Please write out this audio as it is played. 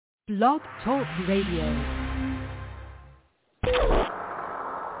Blog Talk Radio.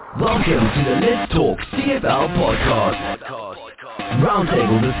 Welcome to the Let's Talk CFL podcast.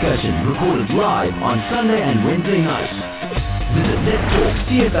 Roundtable discussion recorded live on Sunday and Wednesday nights. Visit Let's Talk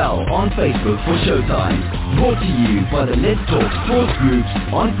CFL on Facebook for showtimes. Brought to you by the Let's Talk Sports Groups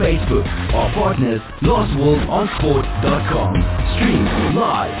on Facebook. Our partners, LostWorldOnSport.com. Stream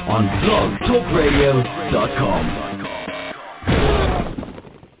live on blogtalkradio.com.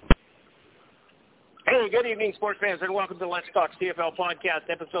 Hey, good evening, sports fans, and welcome to Let's Talk CFL podcast,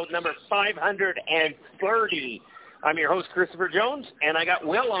 episode number 530. I'm your host, Christopher Jones, and I got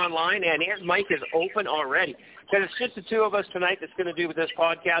Will online, and his mic is open already. Because it's just the two of us tonight that's going to do with this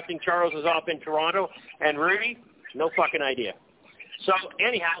podcasting. Charles is off in Toronto, and Rudy, no fucking idea. So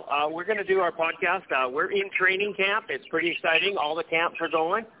anyhow, we're going to do our podcast. We're in training camp. It's pretty exciting. All the camps are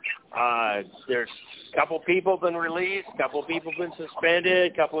going. There's a couple people been released, a couple people been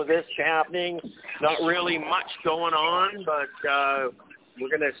suspended, a couple of this happening. Not really much going on, but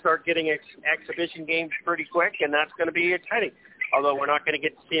we're going to start getting exhibition games pretty quick, and that's going to be exciting. Although we're not going to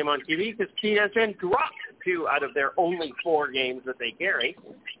get to see them on TV because TSN dropped 2 out of their only 4 games that they carry,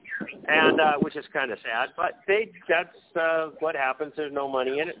 and which is kind of sad. But that's what happens. There's no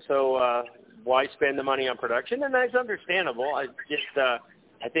money in it, so why spend the money on production? And that's understandable.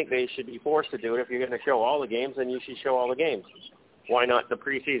 I think they should be forced to do it. If you're going to show all the games, then you should show all the games. Why not the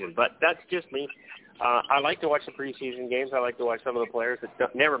preseason? But that's just me. I like to watch the preseason games. I like to watch some of the players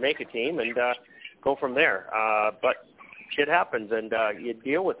that never make a team and go from there. But shit happens, and you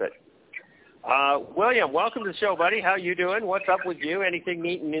deal with it. William, welcome to the show, buddy. How you doing? What's up with you? Anything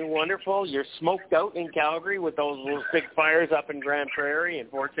neat and new, wonderful? You're smoked out in Calgary with those little big fires up in Grand Prairie and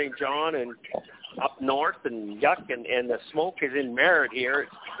Fort St. John and up north, and yuck, and the smoke is in Merritt here.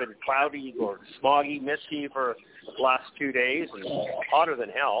 It's been cloudy or smoggy, misty for the last 2 days, and hotter than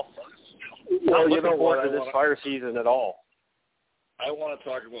hell. Well, Not looking forward to this fire season at all. I want to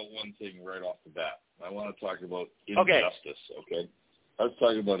talk about one thing right off the bat. I want to talk about injustice, okay? Let's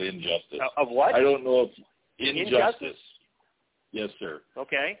talk about injustice. Of what? I don't know if injustice. Yes, sir.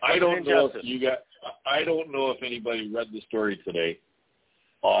 Okay. I don't know if anybody read the story today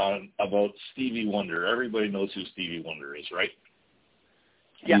about Stevie Wonder. Everybody knows who Stevie Wonder is, right?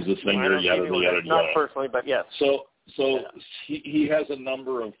 Yeah. He's a singer, yada, yada, yada. Not personally, but yes. So he has a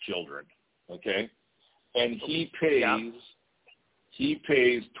number of children, okay? And he pays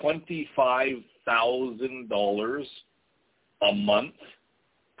 $25,000 a month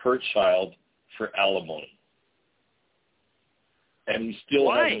per child for alimony. And he still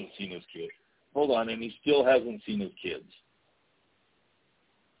hasn't seen his kids. Hold on, and he still hasn't seen his kids.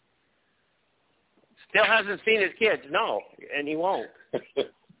 Still hasn't seen his kids, no, and he won't.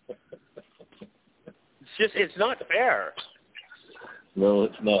 It's not fair. No,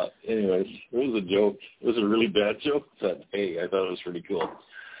 it's not. Anyways, it was a joke. It was a really bad joke, but hey, I thought it was pretty cool.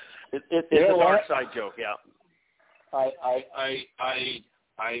 It's a dark side joke, yeah.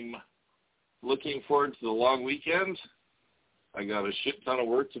 I'm looking forward to the long weekend. I got a shit ton of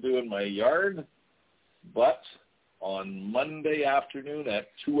work to do in my yard, but on Monday afternoon at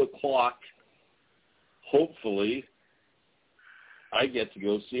 2:00, hopefully, I get to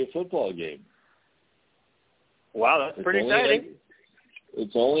go see a football game. Wow, that's pretty exciting.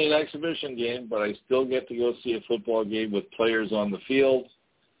 It's only an exhibition game, but I still get to go see a football game with players on the field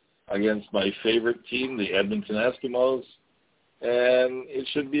against my favorite team, the Edmonton Eskimos, and it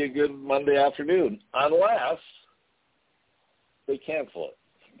should be a good Monday afternoon, unless they cancel it,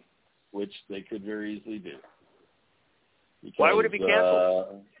 which they could very easily do. Because, why would it be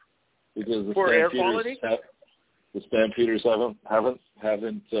canceled? Because the for air quality? The Stampeders haven't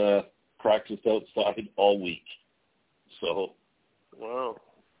practiced outside all week, so. Wow.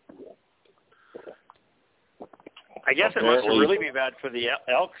 I guess it must really be bad for the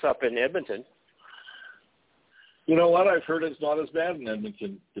Elks up in Edmonton. You know what? I've heard it's not as bad in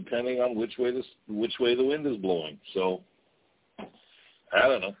Edmonton, depending on which way the wind is blowing. So, I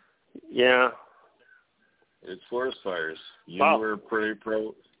don't know. Yeah. It's forest fires. You're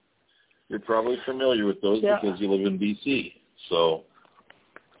probably familiar with those because you live in BC. So.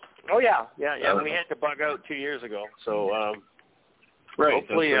 Oh yeah. We had to bug out 2 years ago. So. Right.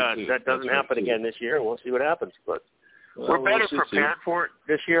 Hopefully that doesn't happen again this year. We'll see what happens. But we're better prepared for it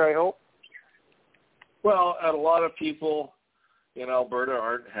this year, I hope. Well, a lot of people in Alberta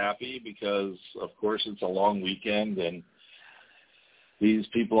aren't happy because, of course, it's a long weekend, and these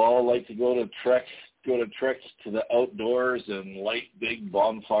people all like to go to treks to the outdoors and light big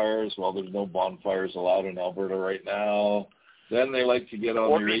bonfires. Well, there's no bonfires allowed in Alberta right now. Then they like to get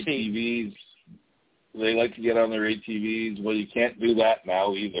on their ATVs. They like to get on their ATVs. Well, you can't do that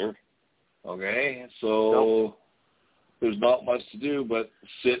now either. Okay? So there's not much to do but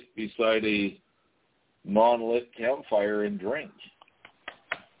sit beside a non-lit campfire and drink.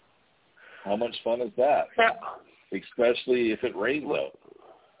 How much fun is that? Yeah. Especially if it rains out.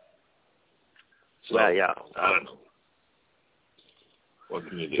 So, well, yeah. I don't know. What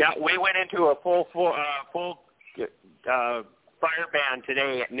can you do? Yeah, we went into a full fire ban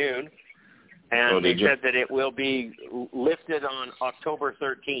today at noon, and they said that it will be lifted on October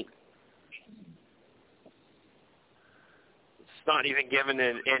 13th. It's not even given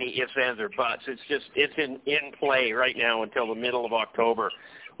any ifs, ands, or buts. It's in play right now until the middle of October,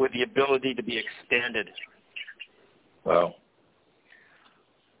 with the ability to be extended. Wow.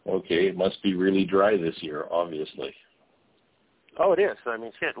 Okay, it must be really dry this year, obviously. Oh, it is. I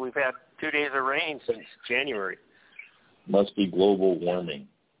mean, shit, we've had 2 days of rain since January. Must be global warming.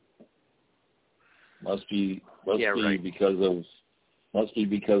 Must be because of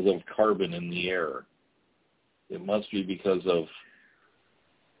carbon in the air. It must be because of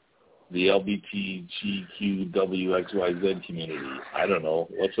the LGBTQWXYZ community. I don't know.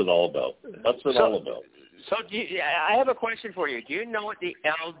 What's it all about? So I have a question for you. Do you know what the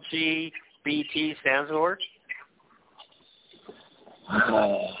LGBT stands for?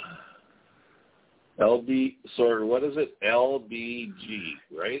 What is it? LBG,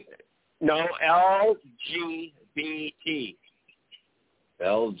 right? No, LGBT.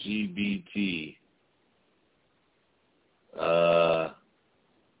 LGBT.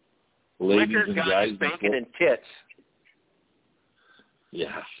 Ladies Liquor, and guns, guys, bacon, and tits.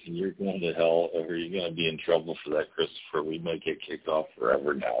 Yeah, you're going to hell, or you're going to be in trouble for that, Christopher. We might get kicked off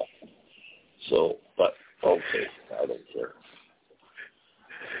forever now. So, but okay, I don't care.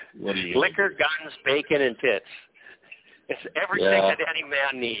 What are you Liquor, guns, bacon, and tits. It's everything that any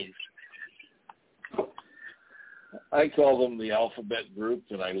man needs. I call them the alphabet group,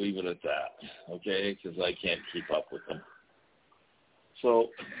 and I leave it at that, okay, because I can't keep up with them.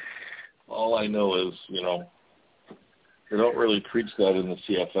 So all I know is, they don't really preach that in the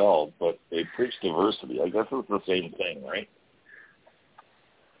CFL, but they preach diversity. I guess it's the same thing, right?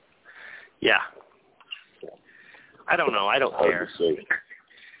 Yeah. I don't know. I don't care.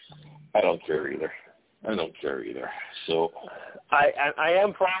 I don't care either. So I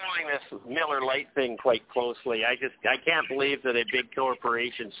am following this Miller Lite thing quite closely. I can't believe that a big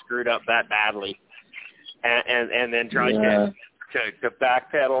corporation screwed up that badly, and then tried to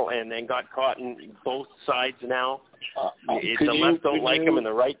backpedal and then got caught in both sides now. The left don't like them and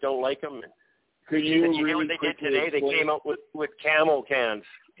the right don't like them. You know what they did today? They came up with Camel cans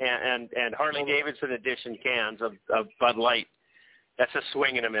and Harley Davidson edition cans of Bud Light. That's a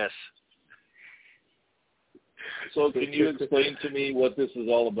swing and a miss. So can you explain to me what this is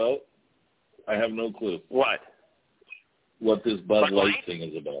all about? I have no clue. What this Bud Light thing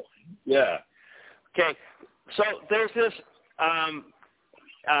is about. Yeah. Okay. So there's this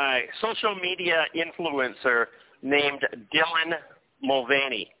social media influencer named Dylan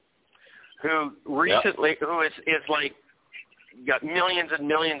Mulvaney, who recently, who is like got millions and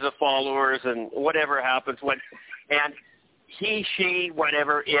millions of followers and whatever happens and she,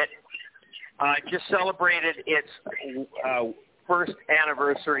 whatever it, just celebrated its first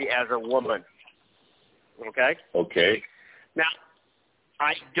anniversary as a woman. Okay? Okay. Now,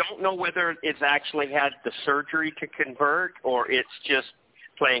 I don't know whether it's actually had the surgery to convert or it's just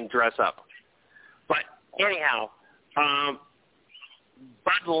playing dress up. But anyhow,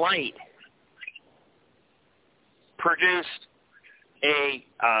 Bud Light produced a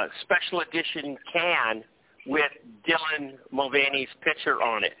special edition can with Dylan Mulvaney's picture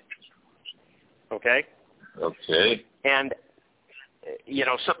on it. Okay? Okay. And,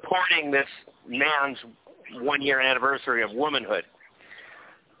 supporting this man's 1-year anniversary of womanhood.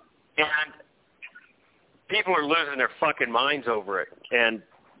 And people are losing their fucking minds over it. And,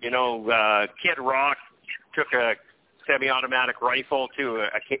 Kid Rock took a semi-automatic rifle to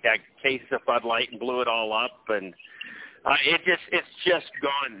a case of Bud Light and blew it all up. And it's just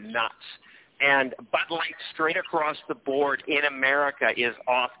gone nuts. And Bud Light straight across the board in America is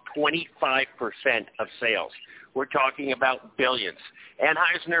off 25% of sales. We're talking about billions.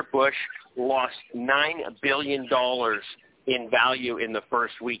 Anheuser-Busch lost $9 billion in value in the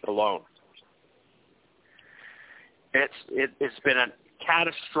first week alone. It's been a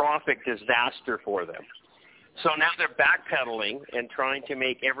catastrophic disaster for them. So now they're backpedaling and trying to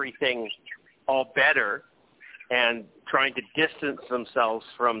make everything all better and trying to distance themselves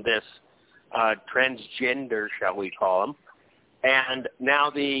from this transgender, shall we call them. And now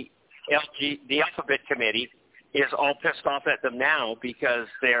the Alphabet Committee is all pissed off at them now because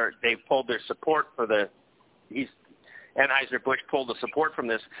they've pulled their support for Anheuser-Busch pulled the support from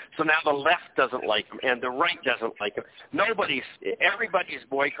this. So now the left doesn't like him and the right doesn't like him. Everybody's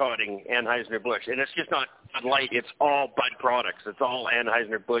boycotting Anheuser-Busch, and it's just not Bud Light. It's all Bud products. It's all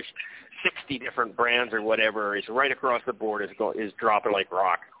Anheuser-Busch, 60 different brands or whatever. It's right across the board is dropping like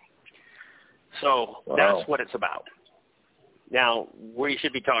rock. So That's what it's about. Now, we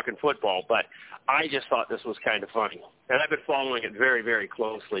should be talking football, but I just thought this was kind of funny. And I've been following it very, very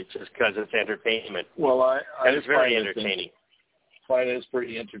closely just because it's entertainment. Well, it's very entertaining. I find it's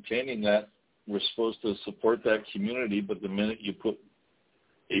pretty entertaining that we're supposed to support that community, but the minute you put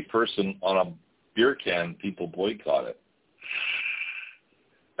a person on a beer can, people boycott it.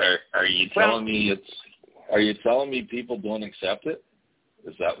 Are you telling me people don't accept it?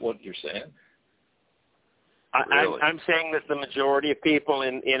 Is that what you're saying? Really? I'm saying that the majority of people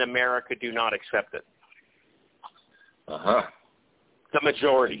in America do not accept it. Uh-huh. The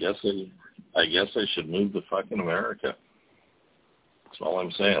majority. I guess I should move to fucking America. That's all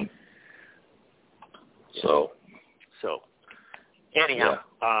I'm saying. So anyhow,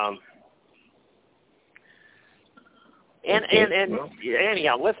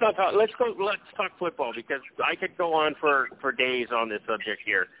 anyhow, let's talk football because I could go on for days on this subject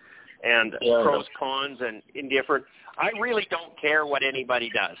here. And pros, cons, and indifferent. I really don't care what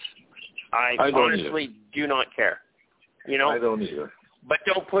anybody does. I honestly do not care. You know? I don't either. But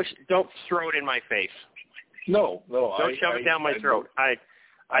don't throw it in my face. No. Don't shove it down my throat. I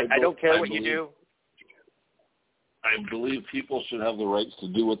don't care what you do. I believe people should have the rights to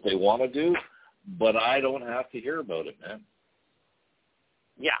do what they want to do, but I don't have to hear about it, man.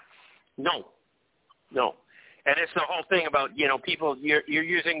 Yeah. No. And it's the whole thing about, people, you're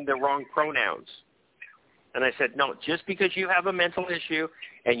using the wrong pronouns. And I said, no, just because you have a mental issue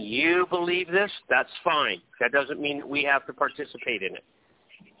and you believe this, that's fine. That doesn't mean that we have to participate in it.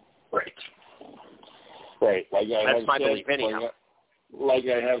 Right. That's my belief anyhow. Like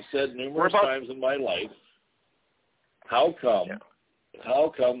I have said numerous times in my life, how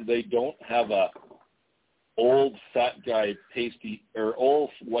come they don't have a old fat guy old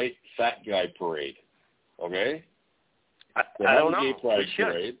white fat guy parade? Okay? I don't know. Gay pride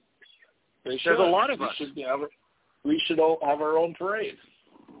parade. There's a lot of us. We should all have our own parade.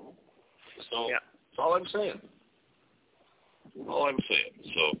 So that's all I'm saying.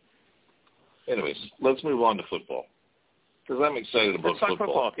 So, anyways, let's move on to football. Because I'm excited about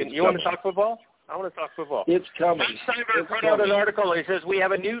football. You want to talk football? I want to talk football. It's coming. Steinberg put out an article. He says we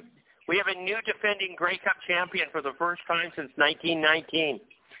have a new defending Grey Cup champion for the first time since 1919.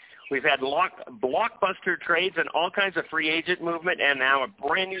 We've had blockbuster trades and all kinds of free agent movement, and now a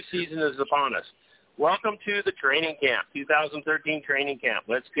brand new season is upon us. Welcome to the training camp, 2013 training camp.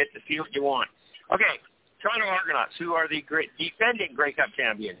 Let's get to see what you want. Okay, Toronto Argonauts, who are the defending Grey Cup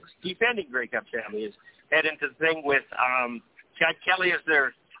champions, head into the thing with Chad Kelly as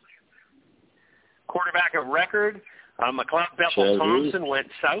their quarterback of record. McLeod Bethel-Thompson went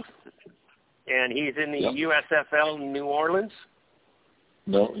south, and he's in the USFL New Orleans.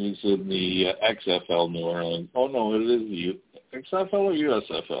 No, he's in the XFL New Orleans. Oh, no, it is the XFL or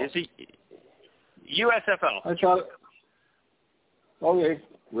USFL? Is he USFL? I thought. Okay,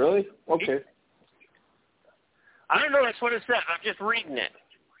 really? Okay. I don't know. That's what it says. I'm just reading it.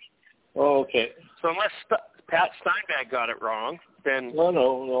 Oh, okay. So unless Pat Steinbeck got it wrong, then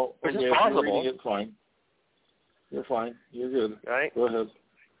no. Which is possible. You're reading it fine. You're fine. You're good. Right. Go ahead.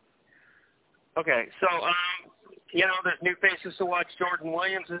 Okay, so there's new faces to watch. Jordan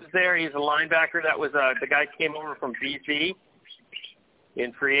Williams is there. He's a linebacker. That was the guy who came over from BC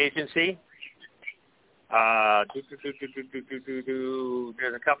in free agency. There's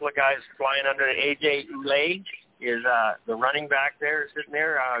a couple of guys flying under. AJ Ulay is the running back there sitting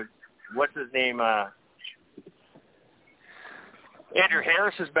there. What's his name? Andrew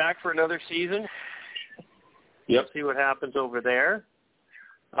Harris is back for another season. Yep. See what happens over there.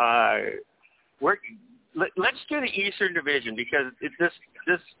 Let's do the Eastern Division because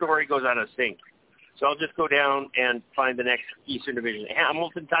this story goes out of sync. So I'll just go down and find the next Eastern Division.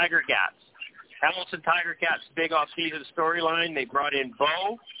 Hamilton Tiger Cats. Hamilton Tiger Cats' big off-season storyline. They brought in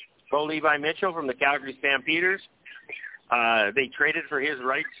Bo Levi Mitchell from the Calgary Stampeders. They traded for his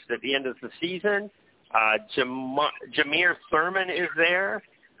rights at the end of the season. Jameer Thurman is there.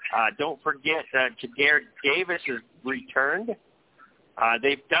 Don't forget Jagger Davis has returned.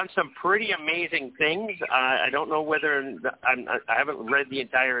 They've done some pretty amazing things. I don't know whether I haven't read the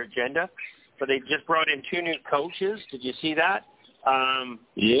entire agenda, but they just brought in 2 new coaches. Did you see that?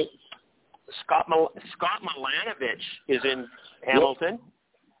 Yep. Scott Milanovich is in Hamilton,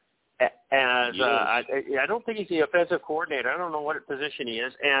 I don't think he's the offensive coordinator. I don't know what position he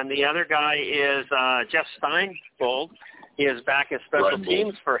is. And the other guy is Jeff Steinbold. He is back as special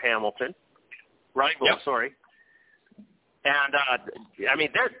teams for Hamilton. Reinbold, sorry. And, I mean,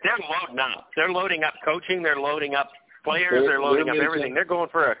 they're loading up. They're loading up coaching. They're loading up players. They're loading up everything. They're going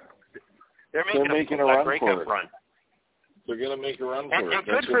for they're making a breakup run. They're going to make a run for it. And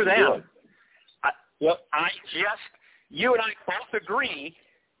good for them. You and I both agree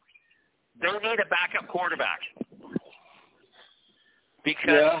they need a backup quarterback.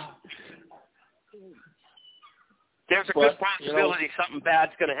 Because there's a good possibility something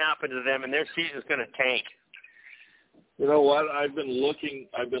bad's going to happen to them and their season's going to tank. You know what? I've been looking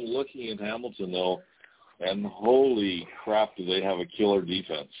at Hamilton though, and holy crap, do they have a killer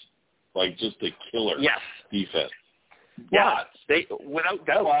defense? Like just a killer defense. Yeah, without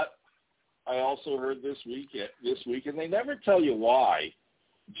doubt. But I also heard this week, and they never tell you why.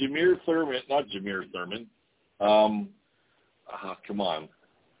 not Jameer Thurman. Come on,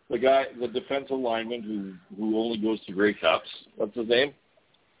 the defensive lineman who only goes to Grey Cups. What's his name?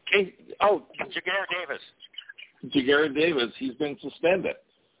 Jagger Davis. Jagger Davis. He's been suspended.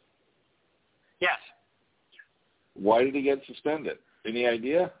 Yes. Why did he get suspended? Any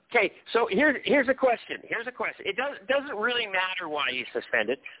idea? Okay, so here's a question. It doesn't really matter why he's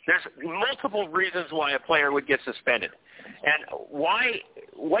suspended. There's multiple reasons why a player would get suspended. And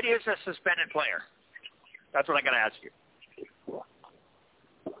what is a suspended player? That's what I got to ask you.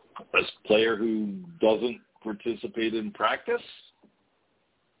 A player who doesn't participate in practice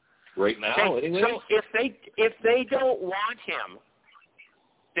right now, anyway? So if they don't want him,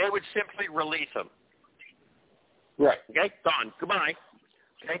 they would simply release him. Right. Okay, gone. Goodbye.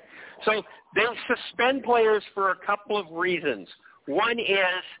 Okay, so they suspend players for a couple of reasons. One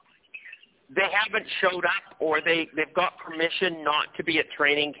is they haven't showed up or they've got permission not to be at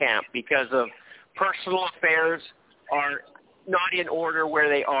training camp because of personal affairs are not in order where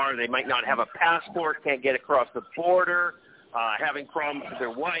they are. They might not have a passport, can't get across the border, having problems with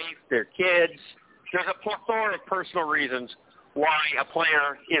their wife, their kids. There's a plethora of personal reasons why a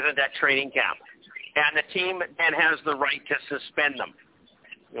player isn't at training camp. And the team then has the right to suspend them,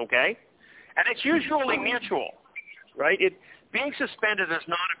 okay? And it's usually mutual, right? Being suspended is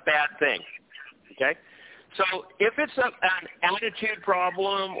not a bad thing, okay? So if it's an attitude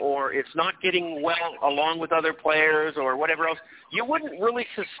problem or it's not getting well along with other players or whatever else, you wouldn't really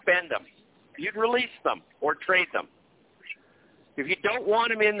suspend them. You'd release them or trade them. If you don't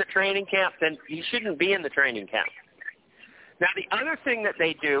want them in the training camp, then you shouldn't be in the training camp. Now, the other thing that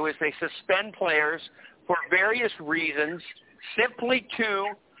they do is they suspend players for various reasons simply to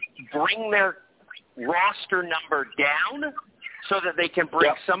bring their roster number down so that they can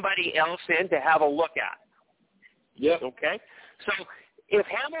bring somebody else in to have a look at. Yep. Okay? So if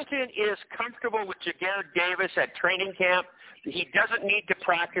Hamilton is comfortable with Jagger Davis at training camp, he doesn't need to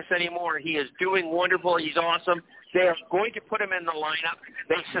practice anymore. He is doing wonderful. He's awesome. They are going to put him in the lineup.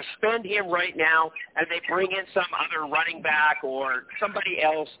 They suspend him right now, and they bring in some other running back or somebody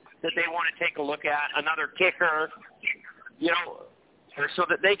else that they want to take a look at, another kicker, so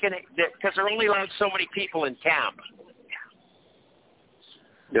that they can, because they're only allowed so many people in camp.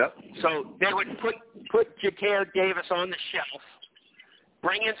 Yep. So they would put Jagger Davis on the shelf,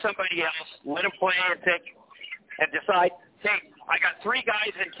 bring in somebody else, let him play and decide, hey, I got 3 guys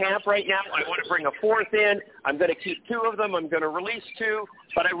in camp right now. I want to bring a 4th in. I'm going to keep 2 of them. I'm going to release 2,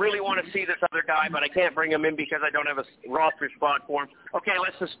 but I really want to see this other guy, but I can't bring him in because I don't have a roster spot for him. Okay,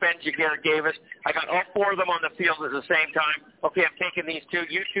 let's suspend Jagger Davis. I got all 4 of them on the field at the same time. Okay, I'm taking these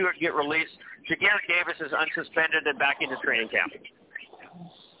 2. You 2 get released. Jagger Davis is unsuspended and back into training camp.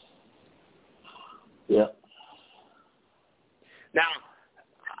 Yeah. Now,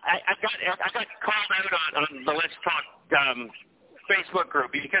 I got called out on the Let's Talk Facebook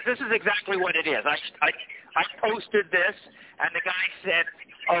group because this is exactly what it is. I posted this, and the guy said,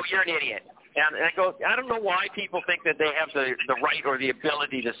 "Oh, you're an idiot." And I go, I don't know why people think that they have the right or the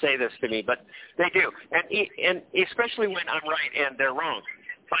ability to say this to me, but they do, and especially when I'm right and they're wrong.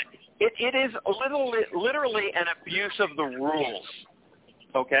 But it is literally an abuse of the rules.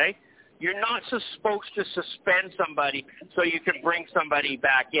 Okay. You're not supposed to suspend somebody so you can bring somebody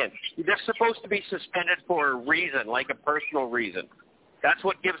back in. They're supposed to be suspended for a reason, like a personal reason. That's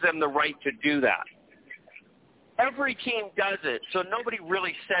what gives them the right to do that. Every team does it, so nobody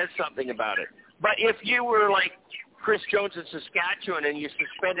really says something about it. But if you were like Chris Jones in Saskatchewan and you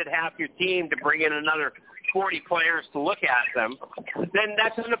suspended half your team to bring in another 40 players to look at them, then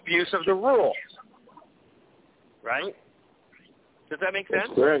that's an abuse of the rule. Right? Does that make sense?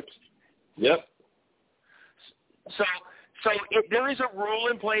 That's correct. Yep. So there is a rule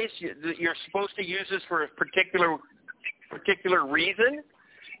in place that you're supposed to use this for a particular reason,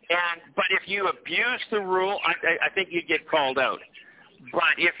 but if you abuse the rule, I think you get called out.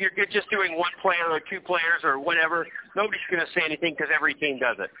 But if you're just doing one player or two players or whatever, nobody's going to say anything because every team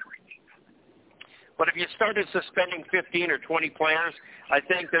does it. But if you started suspending 15 or 20 players, I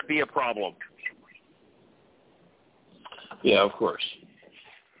think there'd be a problem. Yeah, of course.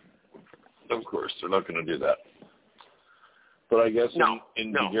 Of course, they're not going to do that. But I guess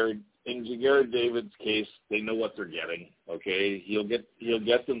in Jared David's case, they know what they're getting. Okay, he'll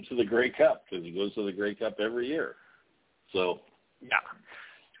get them to the Grey Cup because he goes to the Grey Cup every year. So yeah.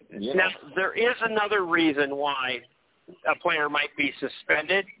 Now there is another reason why a player might be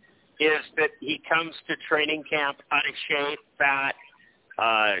suspended is that he comes to training camp out of shape, fat,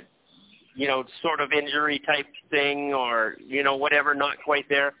 sort of injury type thing, or whatever, not quite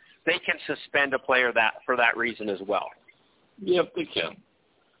there. They can suspend a player for that reason as well. Yep, they can.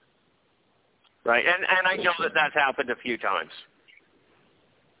 Right, and I know that that's happened a few times.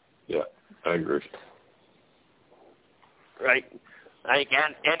 Yeah, I agree. Right. I think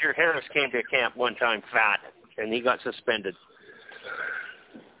Andrew Harris came to camp one time fat, and he got suspended.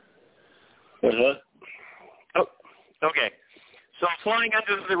 Uh-huh. Oh, okay. So flying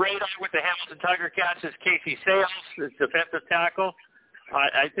under the radar with the Hamilton Tiger Cats is Casey Sales, the defensive tackle.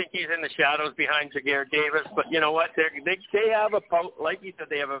 I think he's in the shadows behind Jaguar Davis, but you know what? They have like you said,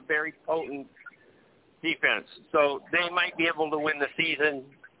 they have a very potent defense. So they might be able to win the season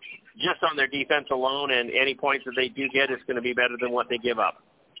just on their defense alone, and any points that they do get is going to be better than what they give up.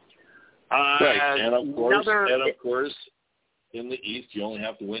 Right, and of course, in the East, you only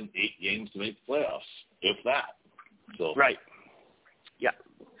have to win 8 games to make the playoffs, if that. So. Right. Yeah.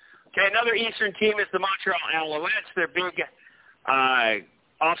 Okay, another Eastern team is the Montreal Alouettes. Their big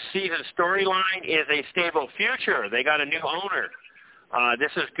off-season storyline is a stable future. They got a new owner.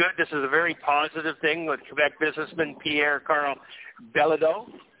 This is good. This is a very positive thing with Quebec businessman Pierre-Carl Bellido,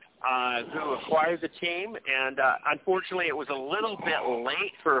 who acquired the team. And unfortunately, it was a little bit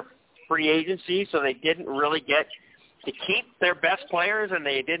late for free agency, so they didn't really get to keep their best players, and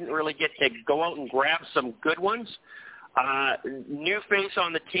they didn't really get to go out and grab some good ones. New face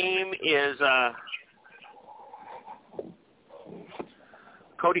on the team is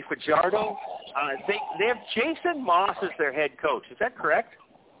Cody Fajardo. They have Jason Moss as their head coach. Is that correct?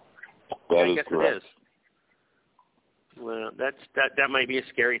 I guess correct. It is. Well, that might be a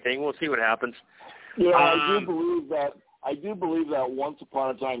scary thing. We'll see what happens. Yeah, I do believe that once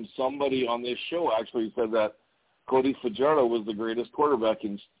upon a time somebody on this show actually said that Cody Fajardo was the greatest quarterback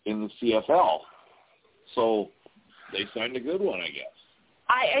in the CFL. So they signed a good one, I guess.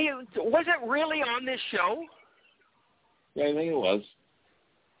 Was it really on this show? Yeah, I think it was.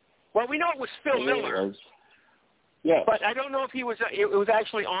 Well, we know it was Phil Miller. Yeah. But I don't know if it was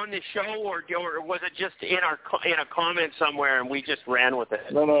actually on this show or was it just in a comment somewhere and we just ran with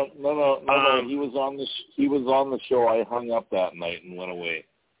it. No. He was on the show. I hung up that night and went away.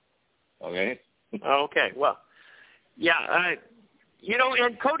 Okay. Okay. Well, yeah.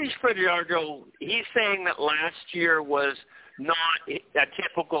 And Cody Fajardo, he's saying that last year was not a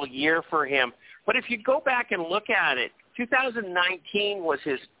typical year for him. But if you go back and look at it, 2019 was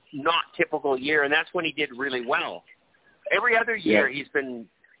his not typical year, and that's when he did really well. Every other year he's been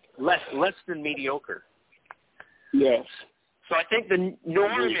less than mediocre. Yes. So I think the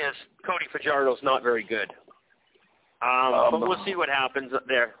norm is Cody Fajardo's not very good. But we'll see what happens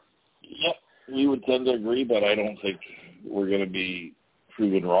there. Yep, we would tend to agree, but I don't think we're going to be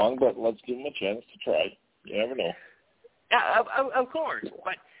proven wrong. But let's give him a chance to try. You never know. Yeah, of course.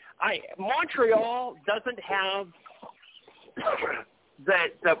 But Montreal doesn't have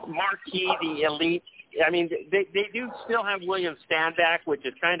the marquee, the elite. I mean, they do still have William Stanback, which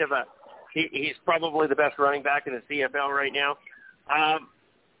is kind of he's probably the best running back in the CFL right now.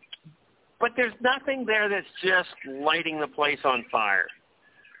 But there's nothing there that's just lighting the place on fire.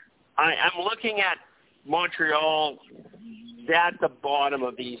 I'm looking at Montreal at the bottom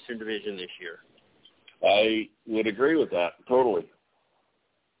of the Eastern Division this year. I would agree with that totally.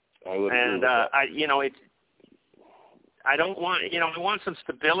 I would agree with that. I don't want, I want some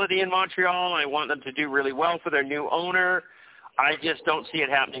stability in Montreal. I want them to do really well for their new owner. I just don't see it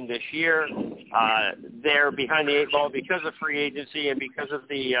happening this year. They're behind the 8 ball because of free agency and because of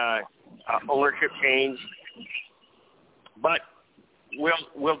the ownership change. But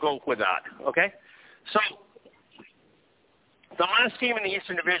we'll go with that, okay? So the last team in the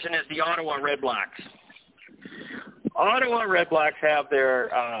Eastern Division is the Ottawa Redblacks. Ottawa Redblacks have their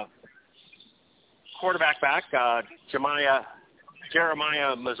quarterback back,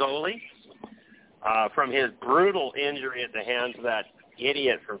 Jeremiah Mazzoli. from his brutal injury at the hands of that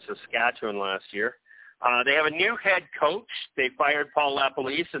idiot from Saskatchewan last year. They have a new head coach. They fired Paul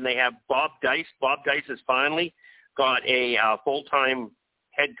LaPolice, and they have Bob Dice. Bob Dice has finally got a full-time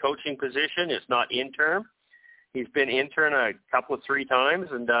head coaching position. It's not interim. He's been intern a couple of 3 times,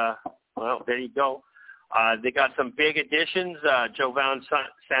 and, well, there you go. They got some big additions, Jovan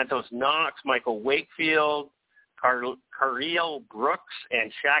Santos-Knox, Michael Wakefield, Kirill Brooks,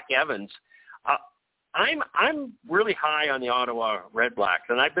 and Shaq Evans. I'm really high on the Ottawa Redblacks,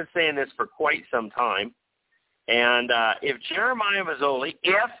 and I've been saying this for quite some time. And if Jeremiah Masoli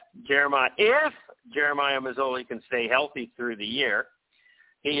can stay healthy through the year,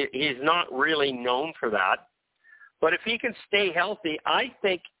 he's not really known for that. But if he can stay healthy, I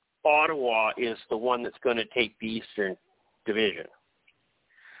think Ottawa is the one that's going to take the Eastern Division.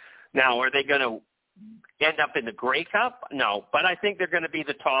 Now, are they going to end up in the Grey Cup? No, but I think they're going to be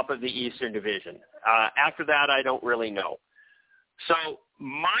the top of the Eastern Division. After that, I don't really know. So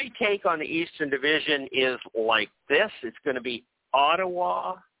my take on the Eastern Division is like this. It's going to be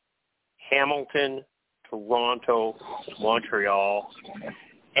Ottawa, Hamilton, Toronto, Montreal,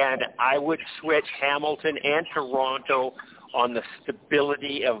 and I would switch Hamilton and Toronto on the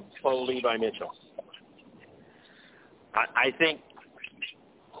stability of Foley by Mitchell. I think,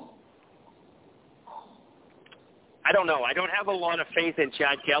 I don't know. I don't have a lot of faith in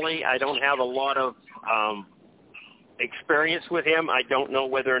Chad Kelly. I don't have a lot of experience with him. I don't know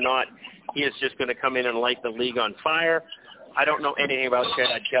whether or not he is just going to come in and light the league on fire. I don't know anything about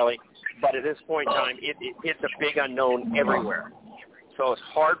Chad Kelly, but at this point in time, it's a big unknown everywhere. So it's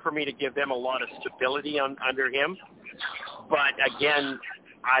hard for me to give them a lot of stability under him. But again,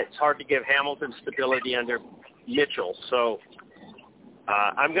 it's hard to give Hamilton stability under Mitchell. So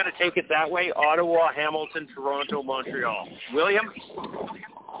I'm going to take it that way. Ottawa, Hamilton, Toronto, Montreal. William?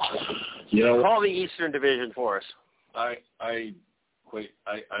 Call the Eastern Division for us. I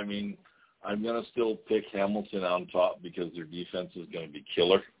mean, I'm going to still pick Hamilton on top because their defense is going to be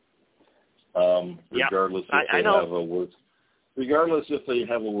killer. Regardless if they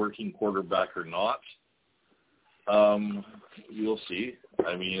have a working quarterback or not. You'll see.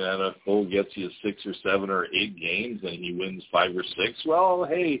 I mean, NFL gets you 6 or 7 or 8 games and he wins 5 or 6. Well,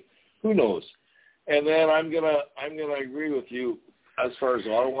 hey, who knows? And then I'm gonna agree with you as far as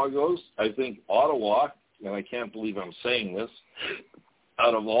Ottawa goes. I think Ottawa, and I can't believe I'm saying this,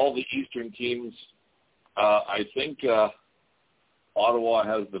 out of all the Eastern teams, I think Ottawa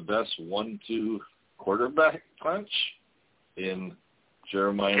has the best 1-2 quarterback punch in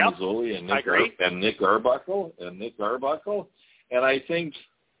Jeremiah Masoli and Nick Arbuckle. And I think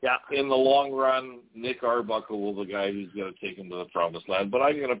in the long run, Nick Arbuckle will be the guy who's going to take him to the promised land. But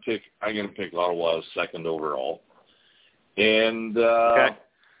I'm going to pick Ottawa as second overall. And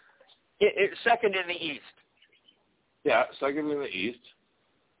it's second in the East. Yeah, second in the East.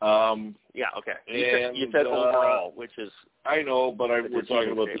 You said overall, which is... I know, but we're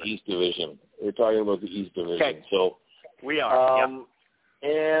talking about the East Division. We're talking about the East Division. Okay. So we are,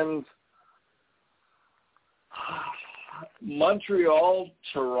 And Montreal,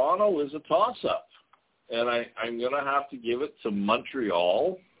 Toronto is a toss-up. And I'm going to have to give it to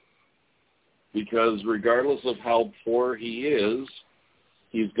Montreal because regardless of how poor he is,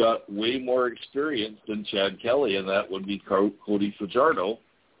 he's got way more experience than Chad Kelly, and that would be Cody Fajardo.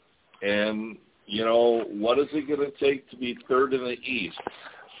 And, what is it going to take to be third in the East?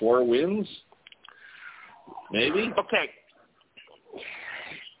 4 wins? Maybe? Okay.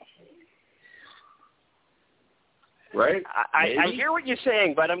 Right? I hear what you're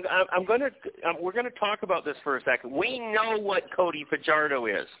saying, but we're going to talk about this for a second. We know what Cody Fajardo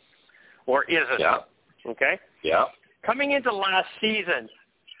is, or isn't. Yeah. Okay? Yeah. Coming into last season,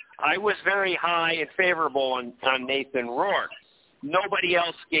 I was very high and favorable on Nathan Rourke. Nobody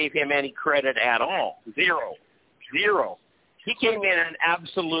else gave him any credit at all. Zero. He came in and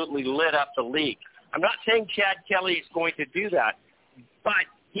absolutely lit up the league. I'm not saying Chad Kelly is going to do that, but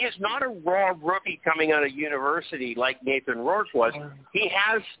he is not a raw rookie coming out of university like Nathan Rourke was. He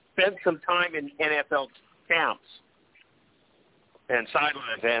has spent some time in NFL camps and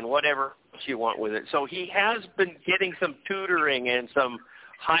sidelines and whatever you want with it. So he has been getting some tutoring and some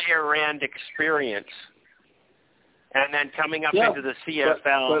higher-end experience. And then coming up into the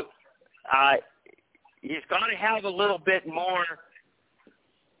CFL, he's got to have a little bit more,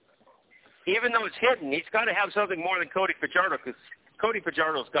 even though it's hidden, he's got to have something more than Cody Fajardo because Cody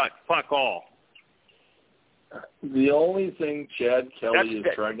Fajardo's got fuck all. The only thing Chad Kelly is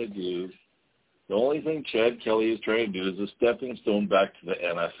trying to do is a stepping stone back to the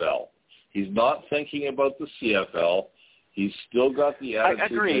NFL. He's not thinking about the CFL. He's still got the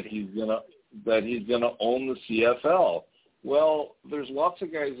attitude that he's that he's going to own the CFL. Well, there's lots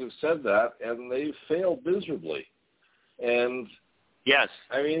of guys who've said that, and they've failed miserably. And yes,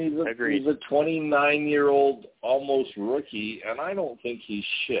 I mean, agreed. he's a 29-year-old almost rookie, and I don't think he's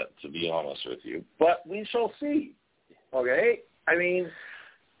shit, to be honest with you. But we shall see. Okay? I mean,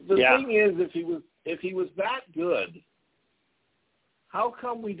 the thing is, if he was that good, how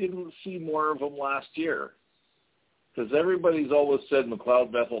come we didn't see more of him last year? Because everybody's always said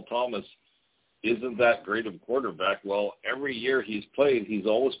McLeod Bethel-Thomas isn't that great of a quarterback. Well, every year he's played, he's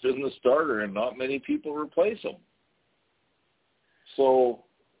always been the starter, and not many people replace him. So,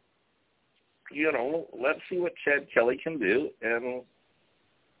 let's see what Chad Kelly can do, and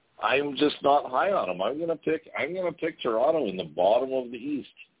I'm just not high on him. I'm gonna pick Toronto in the bottom of the East,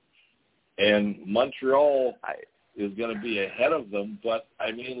 and Montreal is going to be ahead of them. But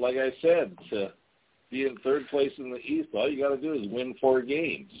I mean, like I said, to be in third place in the East, all you got to do is win 4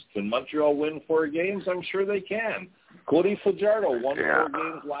 games. Can Montreal win 4 games? I'm sure they can. Cody Fajardo won 4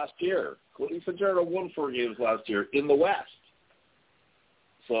 games last year. Cody Fajardo won 4 games last year in the West.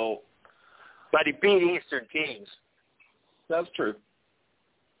 So, but he beat Eastern teams. That's true.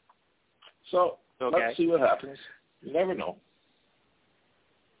 So let's see what happens. You never know.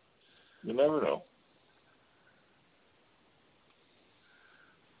 You never know.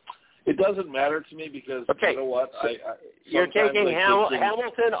 It doesn't matter to me because, you know what? You're taking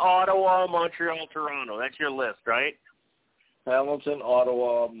Hamilton, Ottawa, Montreal, Toronto. That's your list, right? Hamilton,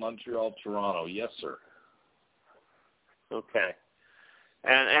 Ottawa, Montreal, Toronto. Yes, sir. Okay.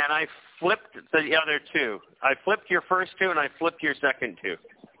 And I flipped the other 2. I flipped your first 2, and I flipped your second 2.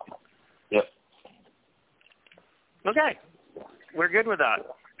 Yep. Okay. We're good with that.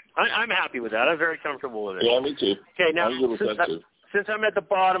 I'm happy with that. I'm very comfortable with it. Yeah, me too. Okay, now, I'm good with that too. Since I'm at the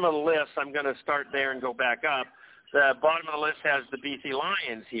bottom of the list, I'm going to start there and go back up. The bottom of the list has the BC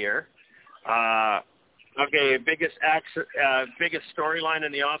Lions here. Biggest storyline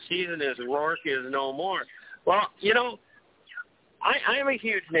in the offseason is Rourke is no more. Well, I am a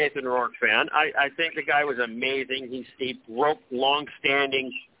huge Nathan Rourke fan. I think the guy was amazing. He broke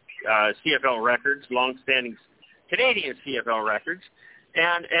long-standing CFL records, long-standing Canadian CFL records.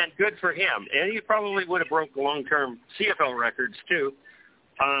 And good for him. And he probably would have broke long-term CFL records, too.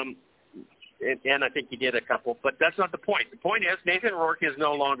 And I think he did a couple. But that's not the point. The point is Nathan Rourke is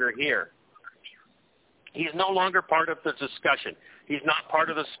no longer here. He's no longer part of the discussion. He's not part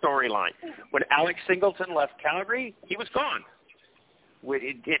of the storyline. When Alex Singleton left Calgary, he was gone.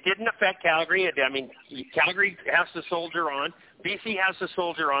 It didn't affect Calgary. Calgary has to soldier on. BC has to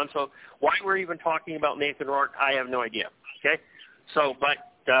soldier on. So why we're even talking about Nathan Rourke, I have no idea. Okay? So, but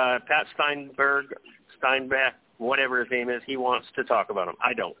Pat Steinbeck, whatever his name is, he wants to talk about him.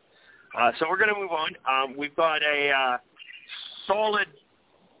 I don't. So we're going to move on. We've got a solid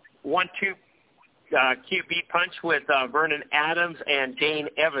 1-2 QB punch with Vernon Adams and Dane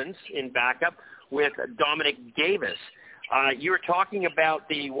Evans in backup with Dominic Davis. You were talking about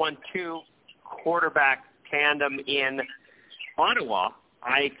the 1-2 quarterback tandem in Ottawa.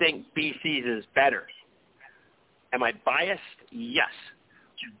 I think BC's is better. Am I biased? Yes.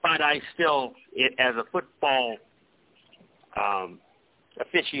 But I still, as a football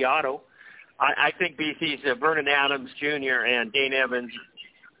aficionado, I think BC's Vernon Adams Jr. and Dane Evans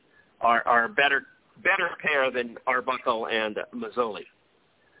are a better pair than Arbuckle and Mazzoli.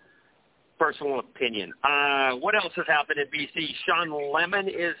 Personal opinion. What else has happened in BC? Sean Lemon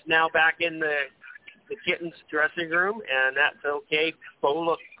is now back in the Kittens dressing room, and that's okay.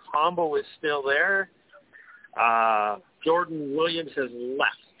 Bola Combo is still there. Jordan Williams has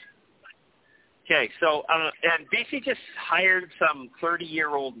left. Okay, so and BC just hired some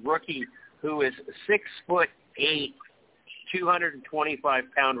 30-year-old rookie who is 6'8",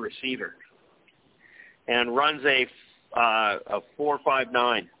 225-pound receiver, and runs a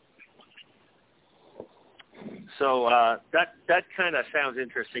 4.59. So that kind of sounds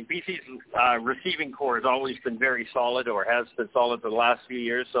interesting. BC's receiving core has always been very solid, or has been solid for the last few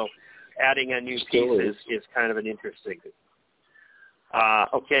years. So adding a new piece is kind of an interesting.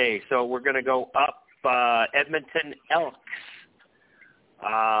 Okay, so we're going to go up. Edmonton Elks.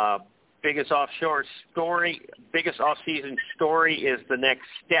 Biggest offseason story is the next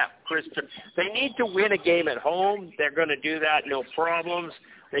step. Christian, they need to win a game at home. They're going to do that, no problems.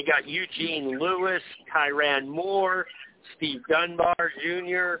 They got Eugene Lewis, Tyrann Moore, Steve Dunbar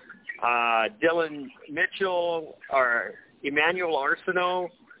Jr., Dylan Mitchell, or Emmanuel Arsenault,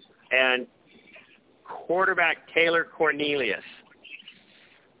 and quarterback Taylor Cornelius.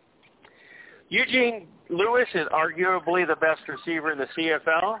 Eugene Lewis is arguably the best receiver in the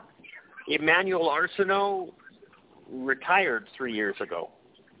CFL. Emmanuel Arsenault retired 3 years ago.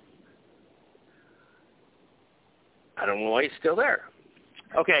 I don't know why he's still there.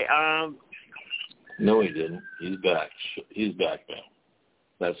 Okay. No, he didn't. He's back. He's back now.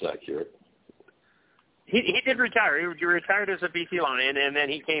 That's accurate. He did retire. He retired as a BC Lion, and then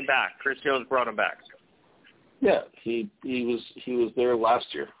he came back. Chris Jones brought him back. Yeah, he was there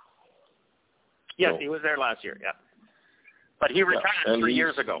last year. Yes, he was there last year. Yeah, but he retired 3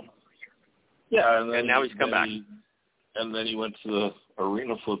 years ago. Yeah, and now he's come back. And then he went to the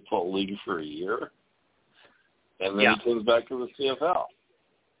Arena Football League for a year, and then he comes back to the CFL.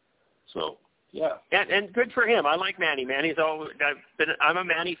 So yeah, and good for him. I like Manny. Manny's always I'm a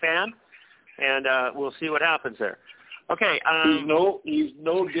Manny fan, and we'll see what happens there. Okay, he's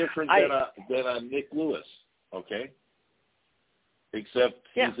no different than a Nick Lewis. Okay, except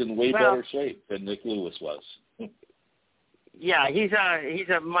he's in way better shape than Nick Lewis was. Yeah, he's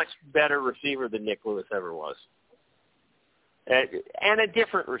a much better receiver than Nick Lewis ever was, and a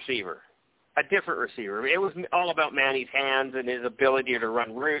different receiver. It was all about Manny's hands and his ability to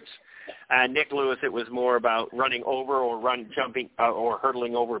run routes. Nick Lewis, it was more about running over or jumping or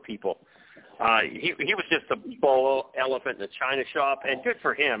hurdling over people. He was just a bull elephant in a china shop, and good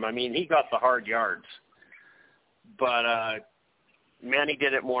for him. I mean, he got the hard yards, but Manny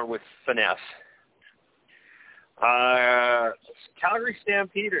did it more with finesse. Calgary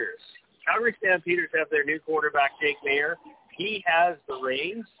Stampeders. Calgary Stampeders have their new quarterback, Jake Mayer. He has the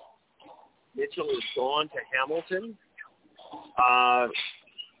reins. Mitchell is gone to Hamilton.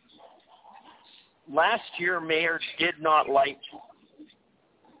 Last year, Mayer did not light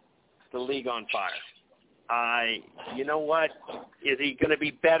the league on fire. You know what? Is he going to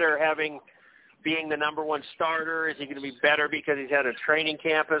be better being the number one starter? Is he going to be better because he's had a training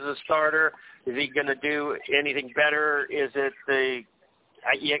camp as a starter? Is he going to do anything better? Is it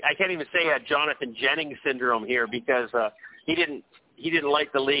I can't even say a Jonathan Jennings syndrome here because he didn't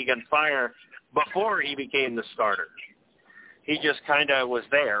light the league on fire before he became the starter. He just kind of was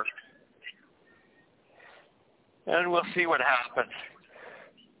there. And we'll see what happens.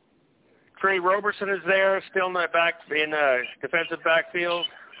 Trey Roberson is there, still in the defensive backfield.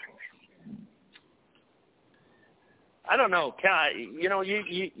 I don't know. You know,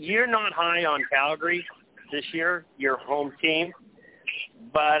 you're not high on Calgary this year, your home team,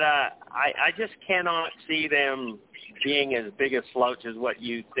 but I just cannot see them being as big a slouch as what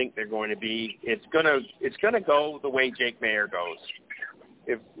you think they're going to be. It's gonna go the way Jake Mayer goes.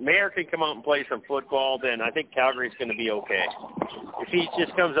 If Mayer can come out and play some football, then I think Calgary's going to be okay. If he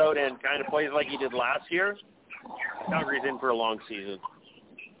just comes out and kind of plays like he did last year, Calgary's in for a long season.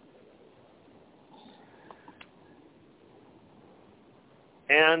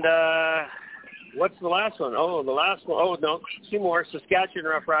 And what's the last one? Oh, the last one. Oh, no, two more. Saskatchewan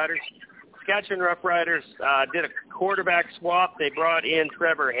Roughriders. Saskatchewan Roughriders did a quarterback swap. They brought in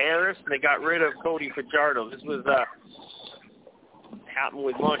Trevor Harris, and they got rid of Cody Fajardo. This was happened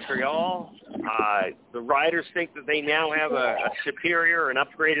with Montreal. The Riders think that they now have a superior and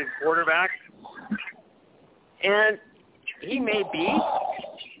upgraded quarterback. And he may be.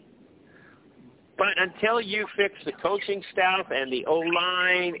 But until you fix the coaching staff and the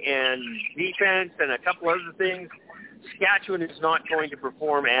O-line and defense and a couple other things, Saskatchewan is not going to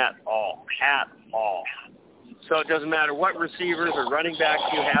perform at all. At all. So it doesn't matter what receivers or running backs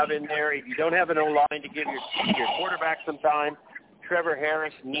you have in there. If you don't have an O-line to give your quarterback some time, Trevor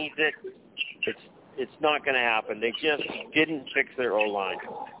Harris needs it. It's not going to happen. They just didn't fix their O-line.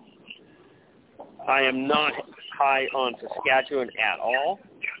 I am not high on Saskatchewan at all.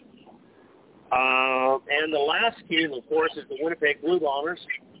 And the last team, of course, is the Winnipeg Blue Bombers.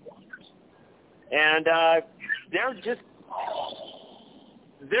 And they're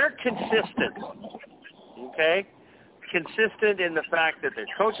consistent, okay? Consistent in the fact that their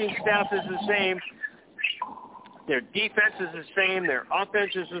coaching staff is the same, their defense is the same, their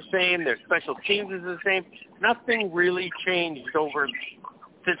offense is the same, their special teams is the same. Nothing really changed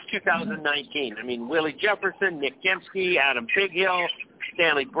since 2019. I mean, Willie Jefferson, Nick Dembski, Adam Bighill,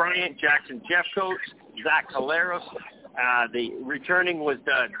 Stanley Bryant, Jackson Jeffcoat, Zach Caleros. The returning was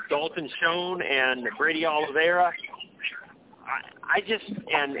Dalton Schoen and Brady Oliveira.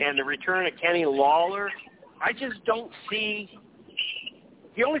 And the return of Kenny Lawler. I just don't see.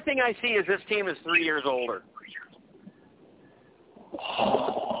 The only thing I see is this team is 3 years older.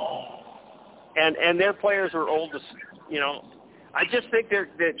 And their players are old, you know. I just think they're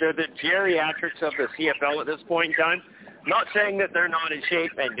the geriatrics of the CFL at this point in time. Not saying that they're not in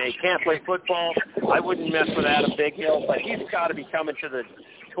shape and they can't play football. I wouldn't mess with Adam Bighill, but he's got to be coming to the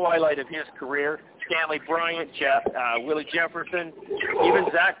twilight of his career. Stanley Bryant, Willie Jefferson, even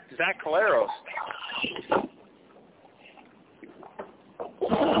Zach Caleros.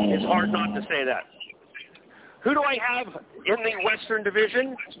 It's hard not to say that. Who do I have in the Western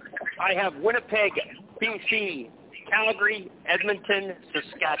Division? I have Winnipeg, BC, Calgary, Edmonton,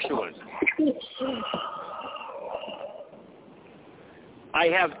 Saskatchewan. I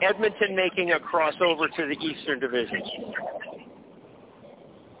have Edmonton making a crossover to the Eastern Division.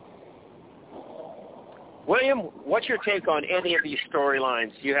 William, what's your take on any of these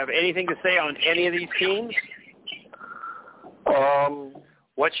storylines? Do you have anything to say on any of these teams?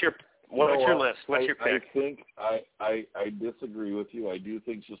 What's your list? What's your pick? I think I disagree with you. I do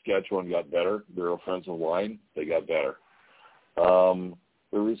think Saskatchewan got better. Their offensive line, they got better. The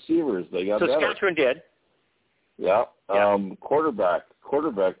receivers, they got better. Saskatchewan did. Yeah. Quarterback,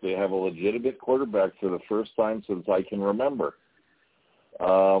 they have a legitimate quarterback for the first time since I can remember.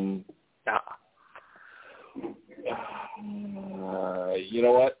 You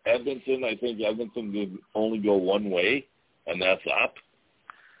know what? Edmonton, I think Edmonton could only go one way, and that's up.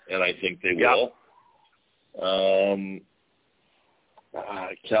 And I think they will.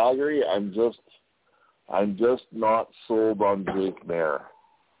 Calgary, I'm just not sold on Jake Mayer.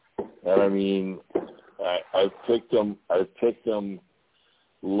 And I mean, I've picked them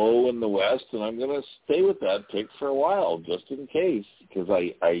low in the West, and I'm going to stay with that pick for a while, just in case, because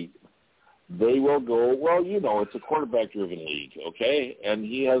they will go, well, you know, it's a quarterback-driven league, okay? And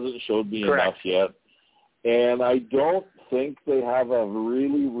he hasn't showed me enough yet. And I don't think they have a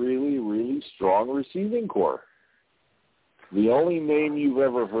really, really, really strong receiving core. The only name you've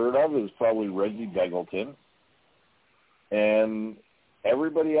ever heard of is probably Reggie Begelton. And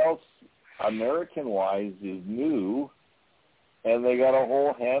everybody else, American-wise, is new, and they got a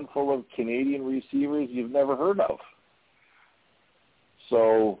whole handful of Canadian receivers you've never heard of.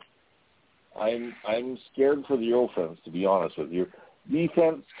 So I'm scared for the offense, to be honest with you.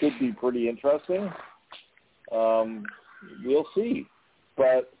 Defense could be pretty interesting. We'll see.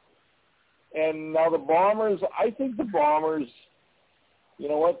 And now the Bombers, I think the Bombers, you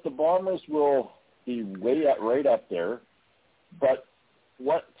know what, the Bombers will be right up there. But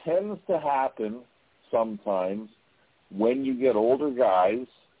what tends to happen sometimes when you get older guys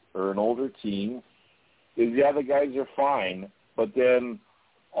or an older team is, the guys are fine, but then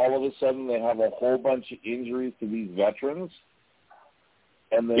all of a sudden they have a whole bunch of injuries to these veterans,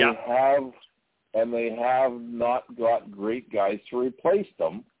 and they have not got great guys to replace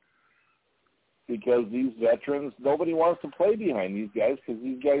them, because these veterans, nobody wants to play behind these guys because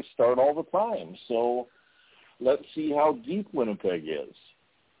these guys start all the time. So let's see how deep Winnipeg is.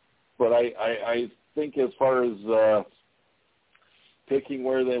 But I think as far as picking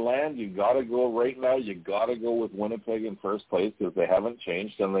where they land, you got to go right now. You got to go with Winnipeg in first place because they haven't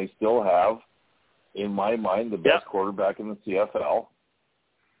changed, and they still have, in my mind, the best quarterback in the CFL.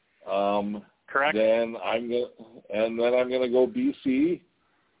 Correct. Then I'm gonna go BC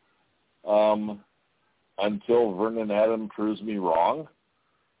until Vernon Adam proves me wrong.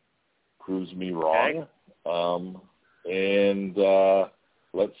 Okay. And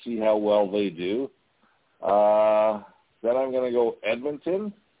let's see how well they do. Then I'm going to go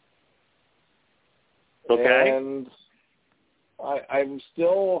Edmonton. Okay. And I'm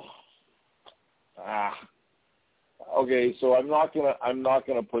still okay. So I'm not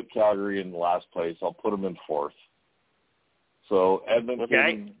gonna put Calgary in last place. I'll put them in fourth. So Edmonton.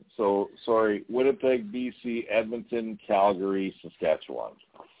 Okay. So sorry, Winnipeg, BC, Edmonton, Calgary, Saskatchewan.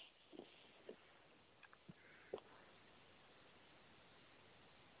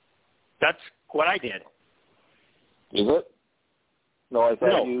 That's what I did. Is it? No, I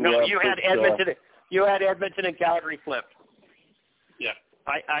thought you had Edmonton. You had Edmonton and Calgary flipped. Yeah.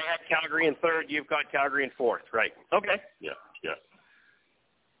 I had Calgary in third. You've got Calgary in fourth, right? Okay. Yeah.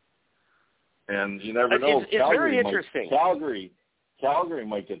 And you never know. It's very interesting. Calgary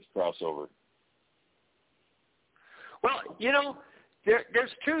might get the crossover. Well, you know,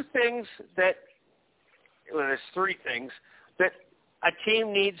 there's two things that. Well, there's three things that a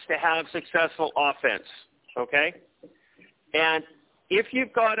team needs to have successful offense. Okay. And if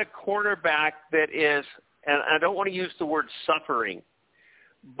you've got a quarterback that is, and I don't want to use the word suffering,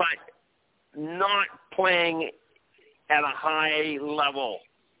 but not playing at a high level,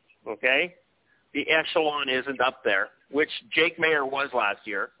 okay? The echelon isn't up there, which Jake Mayer was last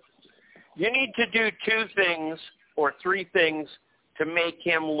year. You need to do two things or three things to make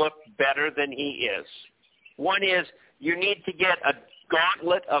him look better than he is. One is you need to get a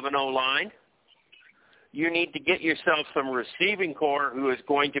gauntlet of an O-line. You need to get yourself some receiving core who is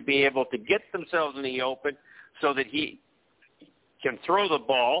going to be able to get themselves in the open so that he can throw the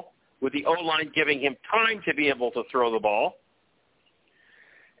ball, with the O-line giving him time to be able to throw the ball.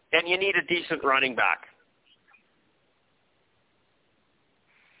 And you need a decent running back.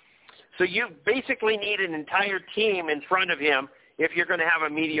 So you basically need an entire team in front of him if you're going to have a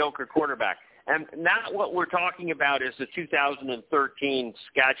mediocre quarterback. And not what we're talking about is the 2013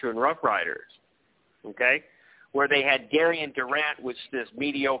 Saskatchewan Roughriders, okay, where they had Darian Durant, which is this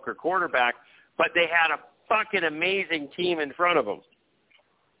mediocre quarterback, but they had a fucking amazing team in front of them.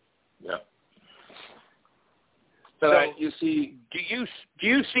 Yeah. So you see, do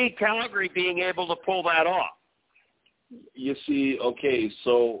you see Calgary being able to pull that off? You see, okay,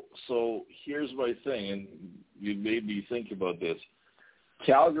 so here's my thing, and you made me think about this.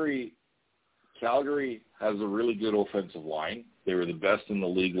 Calgary has a really good offensive line. They were the best in the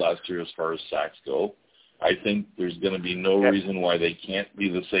league last year as far as sacks go. I think there's going to be no reason why they can't be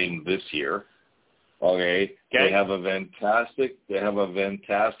the same this year. Okay? They have a fantastic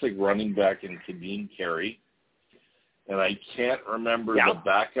running back in Kadeem Carey. And I can't remember the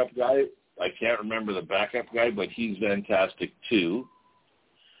backup guy. But he's fantastic too.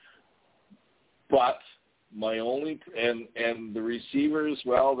 But my only and the receivers,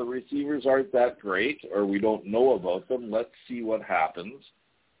 well, the receivers aren't that great, or we don't know about them. Let's see what happens.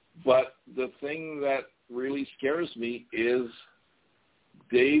 But the thing that really scares me is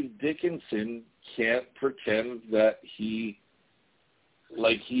Dave Dickinson can't pretend that he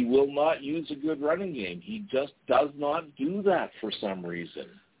will not use a good running game. He just does not do that for some reason.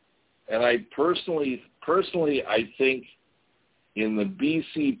 And I personally, I think in the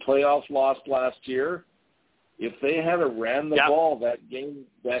BC playoff loss last year, if they had ran the ball, that game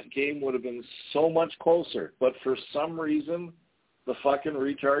would have been so much closer. But for some reason, the fucking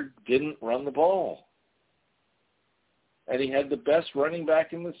retard didn't run the ball. And he had the best running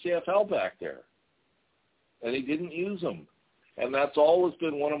back in the CFL back there. And he didn't use him. And that's always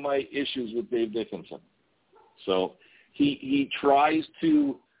been one of my issues with Dave Dickinson. So he tries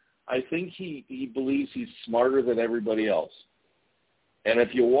to, I think he believes he's smarter than everybody else. And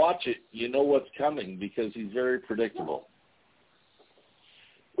if you watch it, you know what's coming because he's very predictable.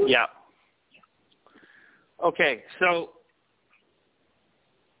 Yeah. Okay, so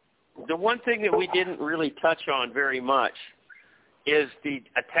the one thing that we didn't really touch on very much is the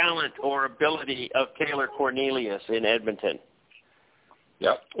talent or ability of Taylor Cornelius in Edmonton.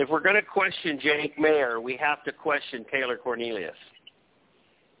 Yep. If we're going to question Jake Mayer, we have to question Taylor Cornelius.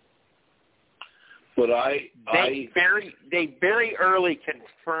 But they very early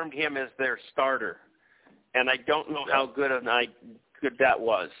confirmed him as their starter, and I don't know how good that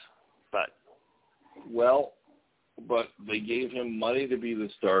was. But they gave him money to be the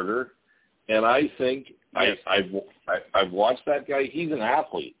starter, and I think I've watched that guy. He's an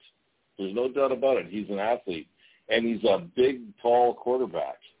athlete. There's no doubt about it. He's an athlete. And he's a big, tall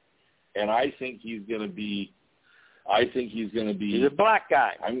quarterback. And I think he's going to be he's a black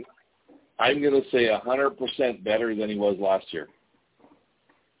guy. I'm going to say 100% better than he was last year.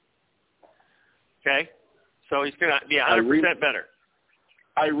 Okay. So he's going to be 100% better.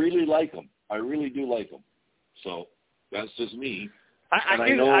 I really like him. I really do like him. So that's just me. I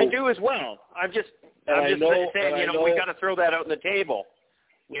do as well. I'm just saying, we got to throw that out on the table.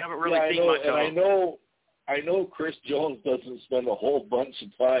 We haven't really seen much of him. I know Chris Jones doesn't spend a whole bunch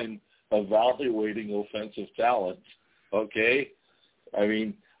of time evaluating offensive talent, okay? I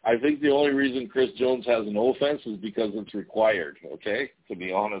mean, I think the only reason Chris Jones has an offense is because it's required, okay, to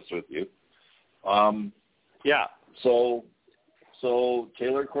be honest with you. So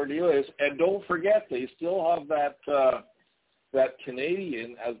Taylor Cornelius, and don't forget, they still have that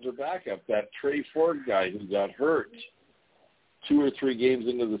Canadian as their backup, that Trey Ford guy who got hurt 2 or 3 games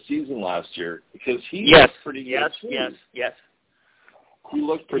into the season last year, because he looked pretty good too. Yes. He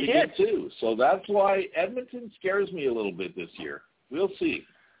looked pretty good too. So that's why Edmonton scares me a little bit this year. We'll see.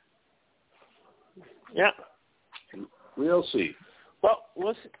 Yeah. We'll see. Well,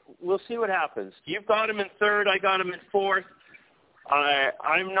 we'll see what happens. You've got him in third. I got him in fourth.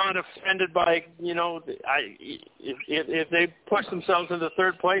 I'm not offended by, if they push themselves into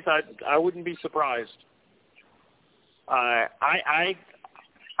third place, I wouldn't be surprised. I'm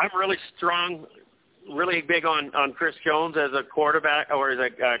really strong, really big on Chris Jones as a quarterback or as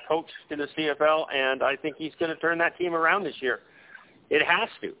a coach in the CFL, and I think he's going to turn that team around this year. It has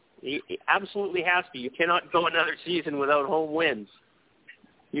to. He absolutely has to. You cannot go another season without home wins.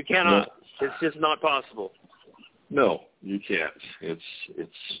 You cannot. No. It's just not possible. No, you can't. It's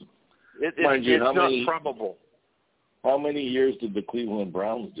not probable. How many years did the Cleveland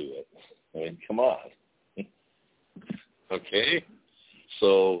Browns do it? I mean, come on. Okay,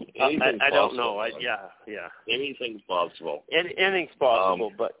 so I don't know. Yeah. Anything's possible. Anything's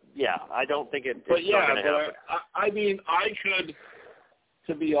possible, but I don't think it's not going to happen. I mean, I could,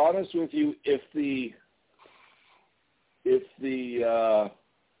 to be honest with you, if the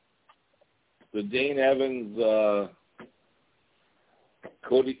the Dane Evans,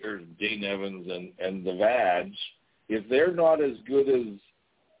 Dane Evans and the Vag, if they're not as good as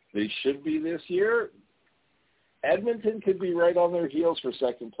they should be this year, Edmonton could be right on their heels for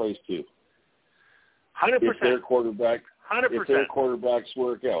second place too. 100%. If their quarterback, 100%. if their quarterbacks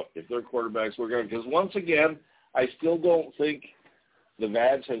work out, because once again, I still don't think the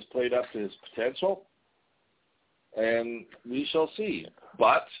Vag has played up to his potential, and we shall see.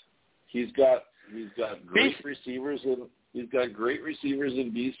 But he's got great receivers in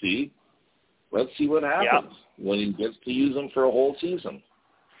BC. Let's see what happens when he gets to use them for a whole season.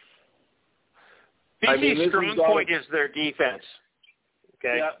 BC's strong point is their defense.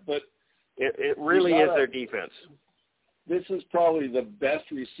 Okay. Yeah, but it really is their defense. This is probably the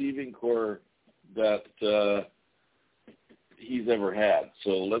best receiving core that he's ever had.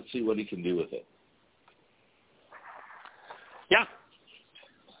 So let's see what he can do with it. Yeah.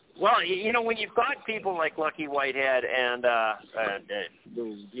 Well, you know, when you've got people like Lucky Whitehead and I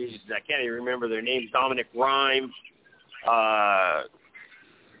can't even remember their names, Dominic Rhyme,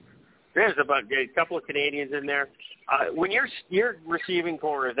 there's about a couple of Canadians in there. When your receiving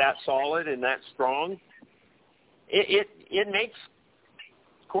core is that solid and that strong, it makes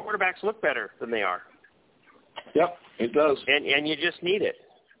quarterbacks look better than they are. Yep, it does. And you just need it.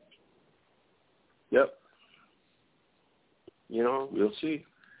 Yep. You know? We'll see.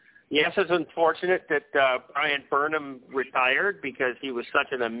 Yes, it's unfortunate that Brian Burnham retired because he was such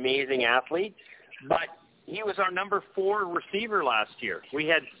an amazing athlete, but he was our number 4 receiver last year. We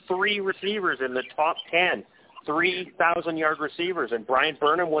had 3 receivers in the top 10, 3,000-yard receivers, and Brian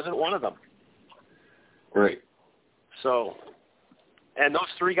Burnham wasn't one of them. Great. So, and those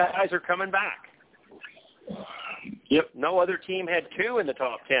 3 guys are coming back. Yep. No other team had 2 in the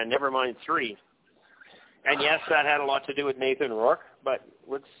top 10, never mind 3. And yes, that had a lot to do with Nathan Rourke, but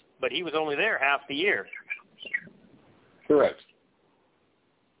he was only there half the year. Correct.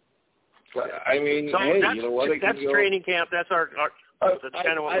 I mean, so hey, you know what? That's training camp. That's that's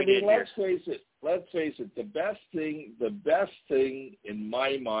kind of what we did here. Let's face it. The best thing in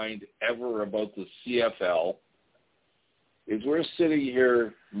my mind ever about the CFL is we're sitting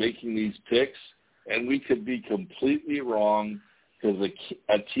here making these picks, and we could be completely wrong because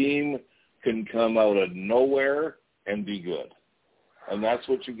a team can come out of nowhere and be good. And that's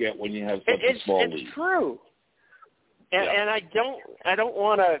what you get when you have such a small league. It's true. And I don't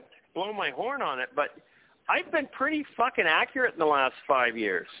want to blow my horn on it, but I've been pretty fucking accurate in the last 5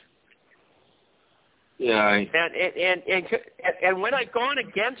 years. Yeah. And when I've gone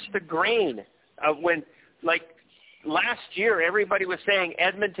against the grain of when, like last year, everybody was saying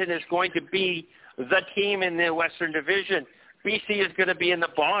Edmonton is going to be the team in the Western Division. BC is going to be in the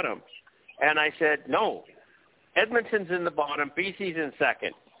bottom. And I said, no, Edmonton's in the bottom, BC's in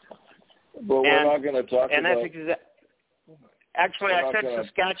second. But we're not going to talk and about... Actually, I said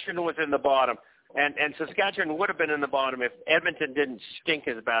Saskatchewan was in the bottom, and Saskatchewan would have been in the bottom if Edmonton didn't stink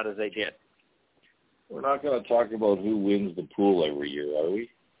as bad as they did. We're not going to talk about who wins the pool every year, are we?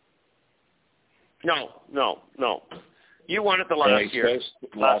 No. You won it the last year.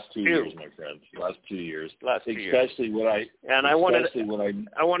 Last 2 years, my friend. Last 2 years. Especially when I... And I wanted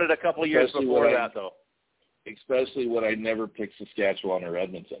a couple of years before that, though. Especially when I never picked Saskatchewan or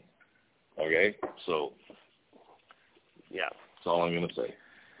Edmonton. Okay? So... yeah. That's all I'm going to say.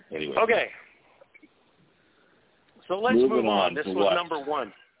 Anyway. Okay. So let's move on. This was number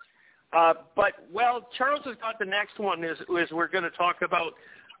 1. Charles has got the next one is we're going to talk about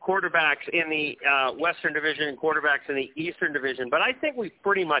quarterbacks in the Western Division and quarterbacks in the Eastern Division. But I think we've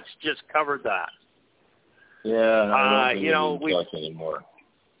pretty much just covered that. Yeah, I don't think we talk anymore.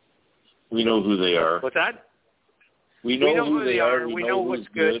 We know who they are. What's that? We know who they are. We know what's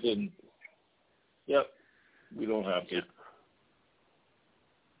good. And, yep. We don't have to.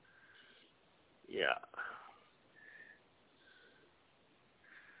 Yeah.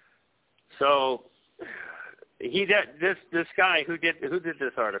 So this guy who did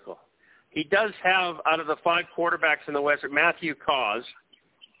this article, he does have out of the 5 quarterbacks in the Western, Matthew Cause.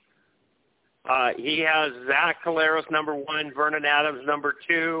 He has Zach Caleros number 1, Vernon Adams number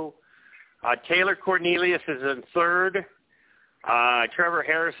 2, Taylor Cornelius is in 3rd, Trevor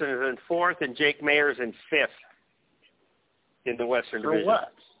Harrison is in 4th, and Jake Mayer is in 5th in the Western Division. For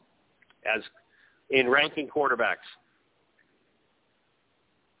what? As in ranking quarterbacks.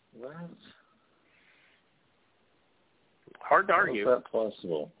 What? Hard to argue. How is that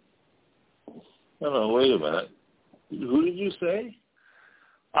possible? No, wait a minute. Who did you say?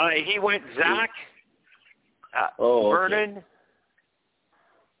 He went Zach, Vernon,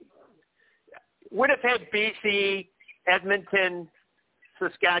 Winnipeg, BC, Edmonton,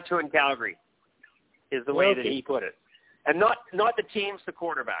 Saskatchewan, Calgary. is the way that he put it. And not the teams, the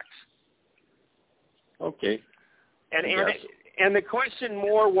quarterbacks. Okay. And the question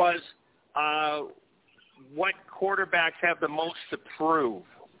more was, what quarterbacks have the most to prove?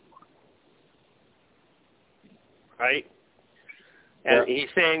 Right? And he's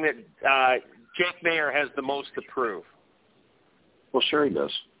saying that Jake Mayer has the most to prove. Well, sure he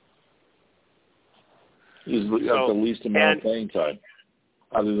does. He's got the least amount of playing time,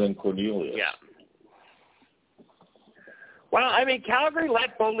 other than Cornelius. Yeah. Well, I mean, Calgary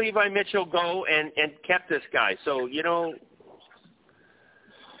let Bo Levi Mitchell go and kept this guy. So, you know.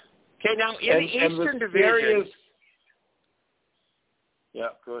 Okay, now in the Eastern Division. Yeah,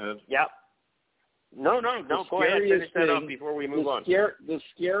 go ahead. Yeah. No, go ahead. Finish that up before we move on. The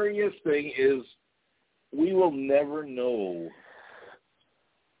scariest thing is we will never know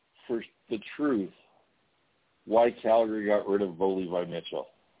for the truth why Calgary got rid of Bo Levi Mitchell.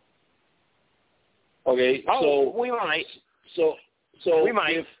 Okay, so we might. So we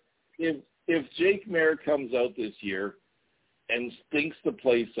might. If Jake Mayer comes out this year and stinks the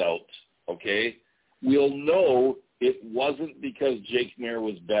place out, okay, we'll know it wasn't because Jake Mayer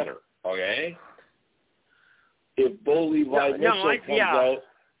was better. Okay. If Bo Levi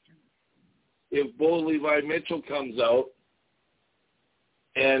Mitchell comes out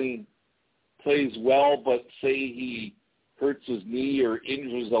and plays well, but say he hurts his knee or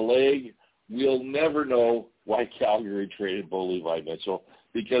injures a leg, we'll never know why Calgary traded Bo Levi Mitchell,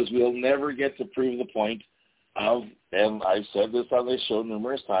 because we'll never get to prove the point of, and I've said this on this show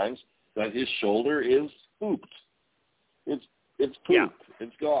numerous times, that his shoulder is pooped. It's pooped. Yeah.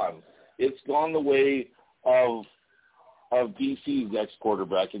 It's gone. It's gone the way of DC's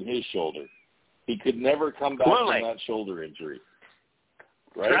ex-quarterback in his shoulder. He could never come back from that shoulder injury.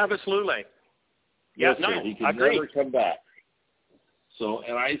 Right? Travis Lulay. Yeah, yes, he could never come back. So,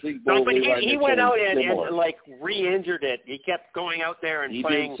 and I think Bo Levi he went out and like re-injured it. He kept going out there and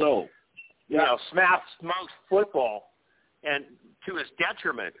playing, smash football, and to his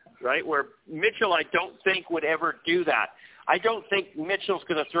detriment, right? Where Mitchell, I don't think would ever do that. I don't think Mitchell's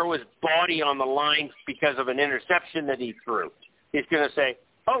going to throw his body on the line because of an interception that he threw. He's going to say,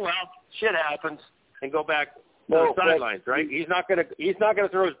 "Oh well, shit happens," and go back to the sidelines, right? He's not going to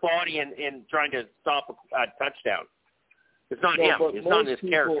throw his body in trying to stop a touchdown. It's not him. It's not his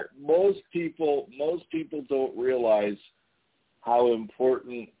character. Most people don't realize how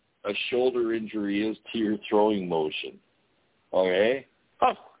important a shoulder injury is to your throwing motion. Okay?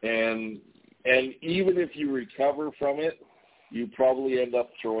 Oh. And even if you recover from it, you probably end up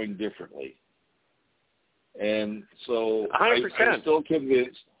throwing differently. And so 100%.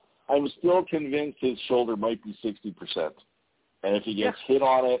 I'm still convinced his shoulder might be 60%. And if he gets hit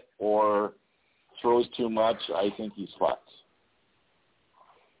on it or throws too much, I think he's fucked.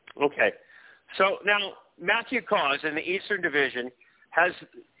 Okay. So now Matthew Cause in the Eastern Division has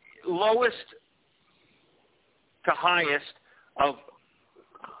lowest to highest of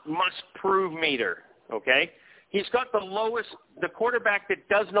must-prove meter, okay? He's got the lowest, the quarterback that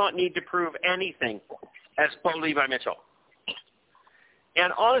does not need to prove anything as Bo Levi Mitchell.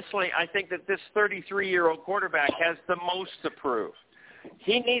 And honestly, I think that this 33-year-old quarterback has the most to prove.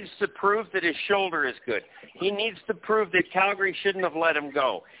 He needs to prove that his shoulder is good. He needs to prove that Calgary shouldn't have let him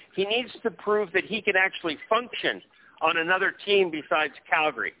go. He needs to prove that he can actually function on another team besides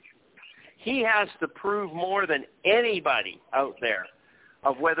Calgary. He has to prove more than anybody out there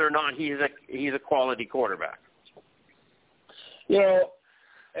of whether or not he's a quality quarterback. You know,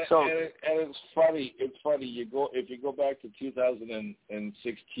 and it's funny. It's funny. If you go back to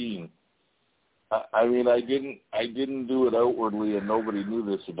 2016. I mean, I didn't do it outwardly, and nobody knew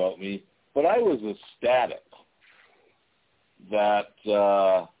this about me. But I was ecstatic that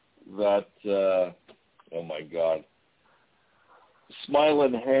oh my God,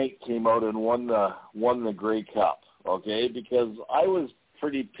 Smiling Hank came out and won the Grey Cup. Okay, because I was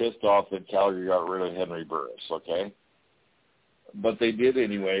pretty pissed off that Calgary got rid of Henry Burris. Okay, but they did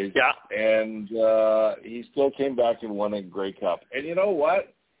anyways. Yeah, and he still came back and won a Grey Cup. And you know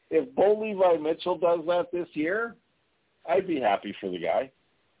what? If Bo Levi Mitchell does that this year, I'd be happy for the guy.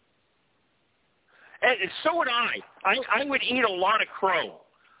 And so would I. I would eat a lot of crow.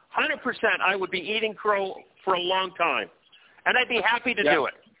 100% I would be eating crow for a long time. And I'd be happy to do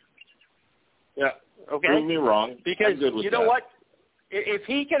it. Yeah. Okay? Prove me wrong. Because you know what? If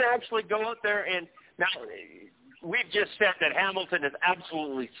he can actually go out there and – now, we've just said that Hamilton has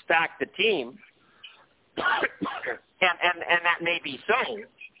absolutely stacked the team. and that may be so.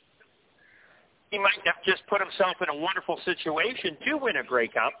 He might have just put himself in a wonderful situation to win a Grey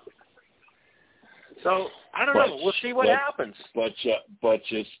Cup. So, I don't know. We'll see what happens. But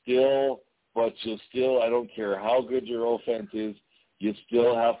you still but you still, I don't care how good your offense is, you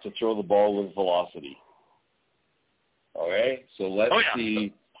still have to throw the ball with velocity. Okay? So let's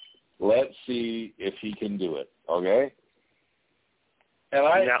see if he can do it. Okay?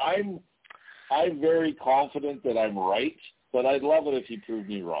 And I'm very confident that I'm right, but I'd love it if he proved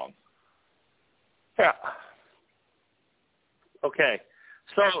me wrong. Yeah. Okay.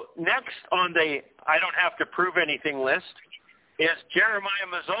 So next on the I don't have to prove anything list is Jeremiah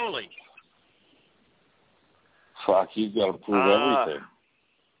Mazzoli. Fuck, he's got to prove everything.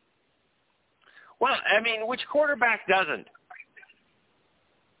 Well, I mean, which quarterback doesn't?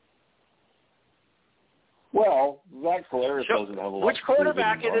 Well, Zach Collaros doesn't have a lot Which to prove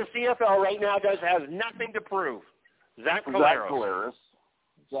quarterback in anymore. the CFL right now has nothing to prove? Zach Collaros.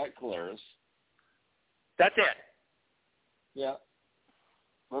 Zach Collaros. That's it. Yeah.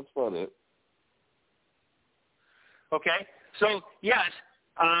 That's about it. Okay. So, yes,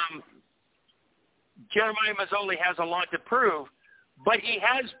 Jeremiah Mazzoli has a lot to prove, but he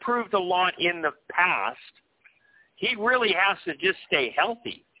has proved a lot in the past. He really has to just stay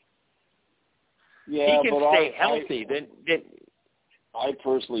healthy. Yeah, he can stay healthy. Then I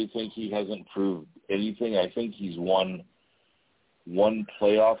personally think he hasn't proved anything. I think he's won one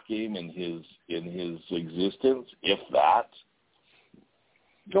playoff game in his existence, if that.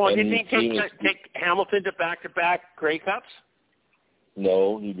 Well, didn't he take Hamilton to back-to-back Grey Cups?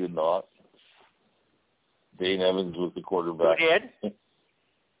 No, he did not. Dane Evans was the quarterback. Who did?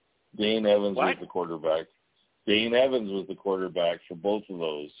 Dane Evans What? was the quarterback. Dane Evans was the quarterback for both of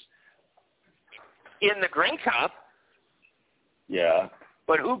those. In the Grey Cup? Yeah.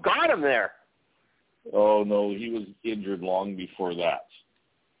 But who got him there? Oh, no, he was injured long before that.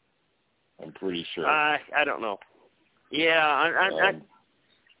 I'm pretty sure. I don't know. Yeah,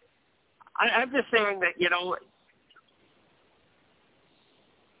 I'm just saying that, you know,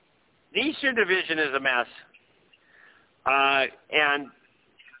 the Eastern Division is a mess. And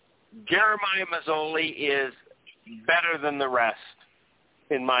Jeremiah Mazzoli is better than the rest,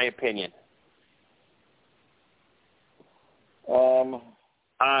 in my opinion.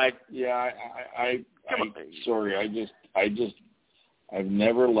 I've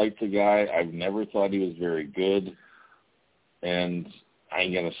never liked the guy. I've never thought he was very good, and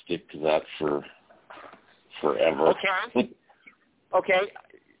I'm gonna stick to that for forever. Okay.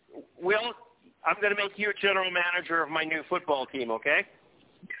 Will, I'm gonna make you general manager of my new football team. Okay.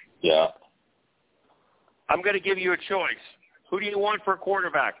 Yeah. I'm gonna give you a choice. Who do you want for a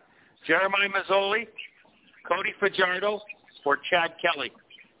quarterback? Jeremiah Mazzoli, Cody Fajardo, or Chad Kelly?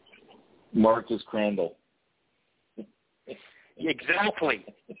 Marcus Crandall. Exactly.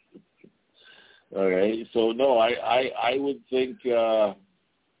 Okay, so no, I would think, yeah.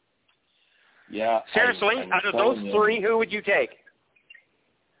 Seriously, out of those three, who would you take?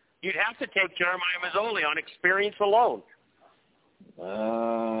 You'd have to take Jeremiah Mazzoli on experience alone.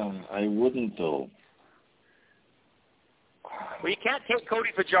 I wouldn't, though. Well, you can't take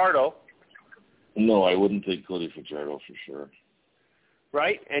Cody Fajardo. No, I wouldn't take Cody Fajardo for sure.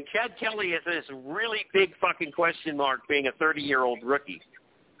 Right? And Chad Kelly is this really big fucking question mark being a 30-year-old rookie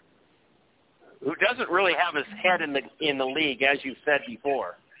who doesn't really have his head in the league, as you said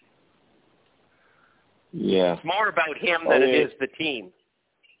before. Yeah. It's more about him than it is the team.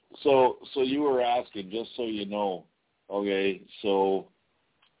 So you were asking, just so you know, okay, so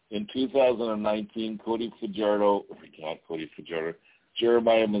in 2019,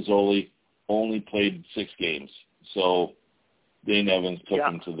 Jeremiah Mazzoli only played 6 games. So Dane Evans took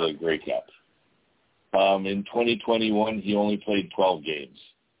him to the Grey Cup. In 2021, he only played 12 games.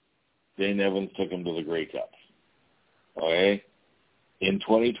 Dane Evans took him to the Grey Cup. Okay? In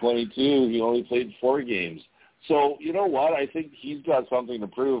 2022, he only played 4 games. So, you know what? I think he's got something to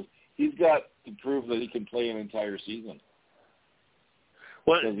prove. He's got to prove that he can play an entire season.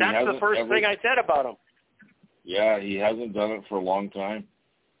 Well, that's the first thing I said about him. Yeah, he hasn't done it for a long time.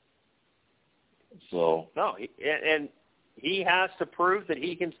 So. No, and he has to prove that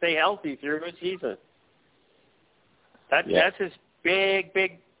he can stay healthy through a season. That's his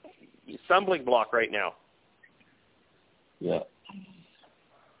big stumbling block right now. Yeah.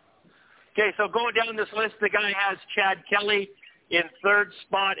 Okay, so going down this list, the guy has Chad Kelly in 3rd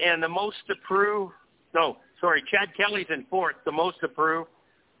spot and the most to prove. No, sorry, Chad Kelly's in 4th, the most to prove,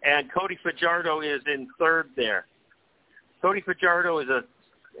 and Cody Fajardo is in 3rd there. Cody Fajardo is a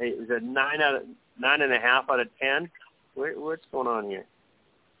 9.5 out of 10. What's going on here?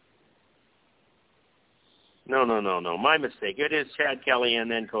 No. My mistake. It is Chad Kelly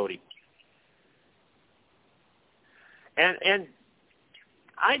and then Cody. And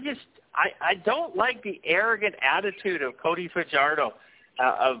I don't like the arrogant attitude of Cody Fajardo.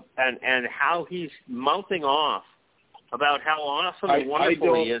 and how he's mouthing off about how awesome and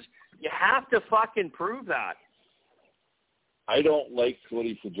wonderful he is. You have to fucking prove that. I don't like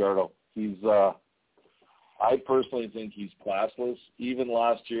Cody Fajardo. I personally think he's classless. Even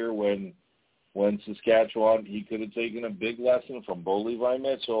last year when Saskatchewan, he could have taken a big lesson from Bo Levi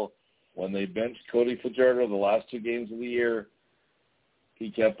Mitchell. When they benched Cody Fajardo the last 2 games of the year, he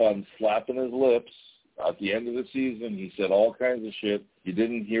kept on slapping his lips. At the end of the season, he said all kinds of shit. You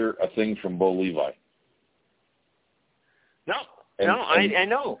didn't hear a thing from Bo Levi. I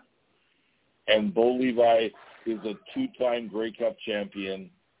know. And Bo Levi is a 2-time Grey Cup champion.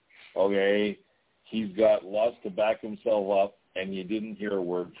 Okay, he's got lots to back himself up, and you didn't hear a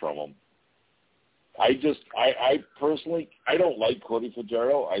word from him. I personally, I don't like Cody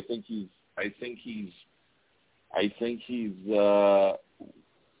Fajardo. I think he's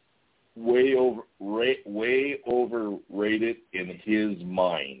way overrated in his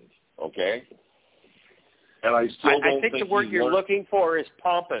mind. Okay, and I think the word you're looking for is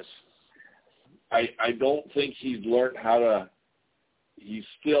pompous. I don't think he's learned how to.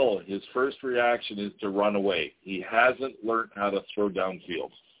 His first reaction is to run away. He hasn't learned how to throw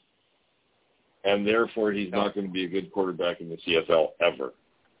downfield. And therefore, he's not going to be a good quarterback in the CFL ever.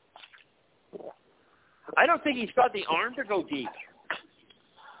 I don't think he's got the arm to go deep.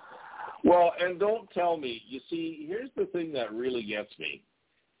 Well, and don't tell me. You see, here's the thing that really gets me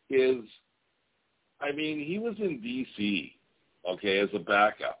is, I mean, he was in D.C., okay, as a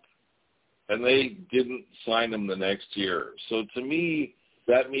backup. And they didn't sign him the next year. So to me,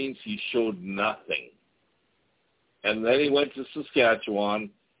 that means he showed nothing. And then he went to Saskatchewan,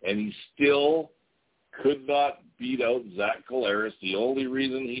 and he still could not beat out Zach Collaros. The only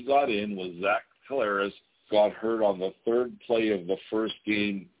reason he got in was Zach Collaros got hurt on the 3rd play of the first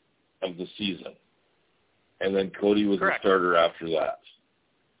game of the season. And then Cody was the starter after that.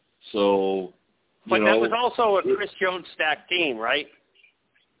 So, But that was also a Chris Jones stacked team, right?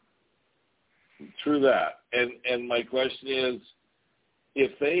 True that. And my question is,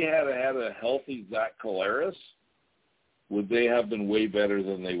 if they had had a healthy Zach Collaros, would they have been way better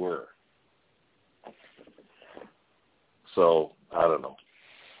than they were? So, I don't know.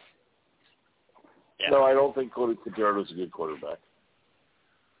 Yeah. No, I don't think Cody Fajardo is a good quarterback.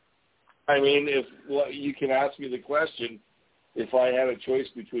 I mean, you can ask me the question, if I had a choice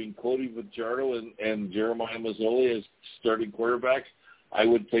between Cody Fajardo and Jeremiah Masoli as starting quarterback, I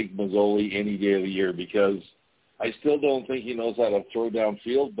would take Mazzoli any day of the year because I still don't think he knows how to throw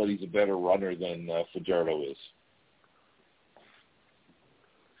downfield, but he's a better runner than Fajardo is.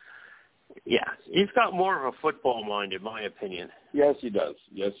 Yeah, he's got more of a football mind, in my opinion. Yes, he does.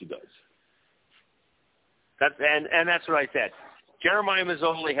 And that's what I said. Jeremiah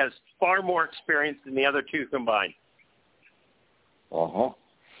Mazzoli has far more experience than the other 2 combined. Uh-huh.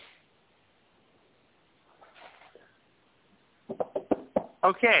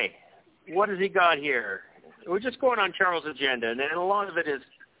 Okay, what has he got here? We're just going on Charles' agenda, and a lot of it is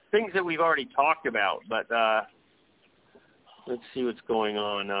things that we've already talked about, but let's see what's going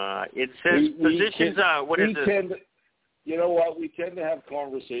on. It says positions, you know what? We tend to have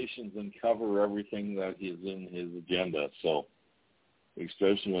conversations and cover everything that is in his agenda, so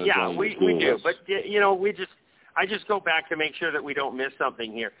especially when it's on we do, but, I just go back to make sure that we don't miss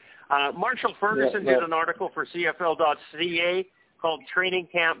something here. Marshall Ferguson did an article for CFL.ca called Training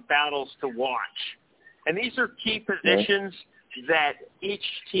Camp Battles to Watch. And these are key positions that each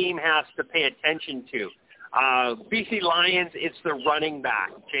team has to pay attention to. BC Lions, it's the running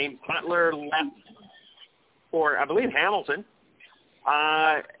back. James Butler left for, I believe, Hamilton.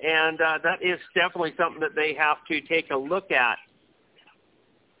 And that is definitely something that they have to take a look at.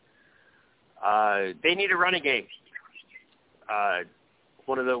 They need a running game.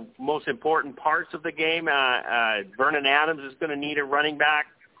 One of the most important parts of the game, Vernon Adams is going to need a running back.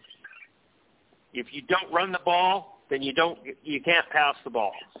 If you don't run the ball, then you can't pass the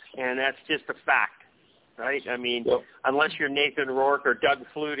ball, and that's just a fact, right? I mean, unless you're Nathan Rourke or Doug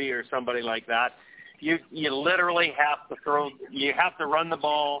Flutie or somebody like that, you literally have to throw. You have to run the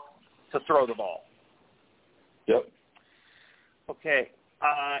ball to throw the ball. Yep. Okay.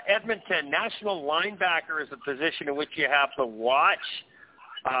 Edmonton, national linebacker is a position in which you have to watch.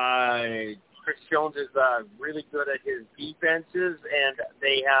 Chris Jones is really good at his defenses, and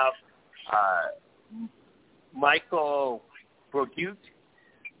they have Michael Brogut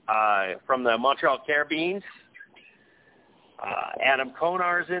from the Montreal Carabines. Adam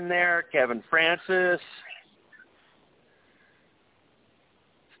Konar's in there, Kevin Francis.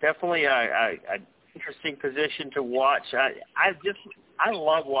 It's definitely a interesting position to watch. I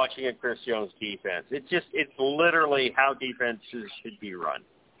love watching a Chris Jones defense. It's literally how defenses should be run.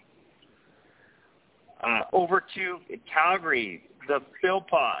 Over to Calgary, the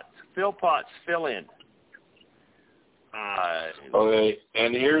Philpotts. Philpotts fill in. Okay,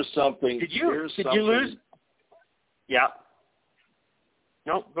 and here's something. Did you lose? Yeah.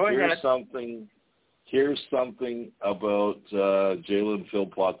 No, go ahead. Here's something about Jalen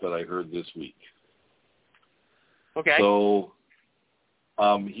Philpott that I heard this week. Okay. So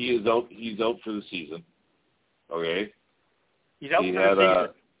he is out. He's out for the season. Okay. He's out for the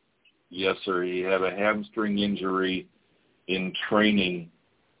season. Yes, sir. He had a hamstring injury in training,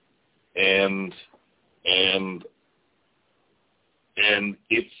 and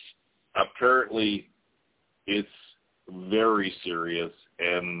it's apparently it's very serious,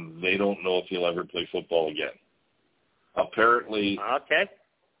 and they don't know if he'll ever play football again. Apparently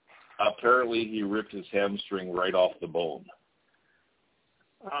he ripped his hamstring right off the bone.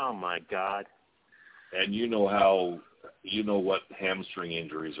 Oh my God. And you know what hamstring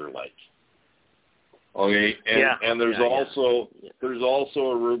injuries are like. Okay, and there's also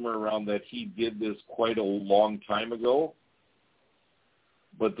a rumor around that he did this quite a long time ago,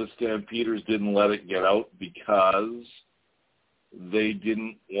 but the Stampeders didn't let it get out because they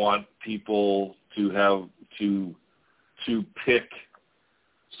didn't want people to pick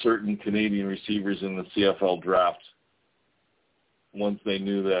certain Canadian receivers in the CFL draft once they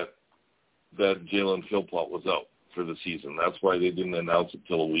knew that Jalen Philpott was out for the season. That's why they didn't announce it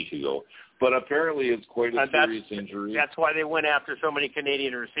till a week ago. But apparently it's quite a serious injury. That's why they went after so many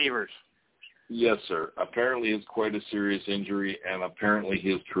Canadian receivers. Yes, sir. Apparently it's quite a serious injury, and apparently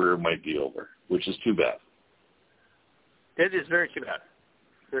his career might be over, which is too bad. It is very too bad.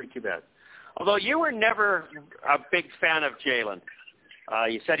 Very too bad. Although you were never a big fan of Jalen.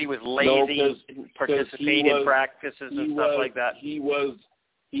 You said he was lazy, didn't participate in practices and stuff like that. He was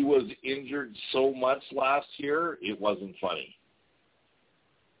injured so much last year, it wasn't funny.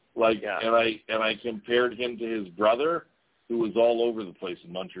 And I compared him to his brother, who was all over the place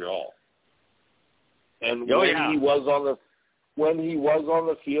in Montreal. And when he was on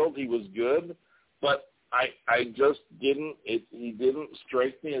the field, he was good, but I just didn't. He didn't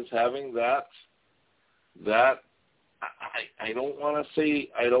strike me as having that. I don't want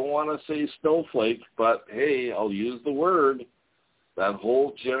to say snowflake, but hey, I'll use the word. That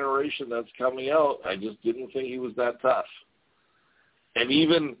whole generation that's coming out, I just didn't think he was that tough. And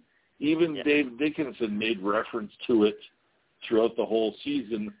even Dave Dickinson made reference to it throughout the whole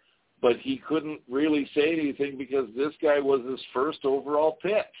season, but he couldn't really say anything because this guy was his first overall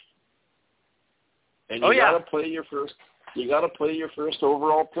pick. And you gotta play your first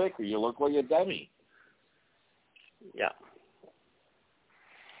overall pick, or you look like a dummy. Yeah.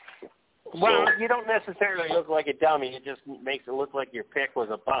 Well, you don't necessarily look like a dummy. It just makes it look like your pick was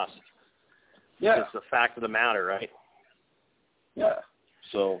a bust. Yeah. That's the fact of the matter, right? Yeah.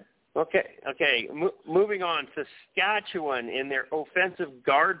 So. Okay. Moving on. Saskatchewan in their offensive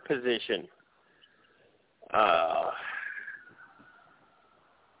guard position.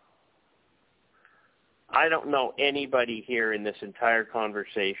 I don't know anybody here in this entire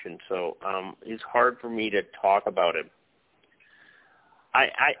conversation, so it's hard for me to talk about it.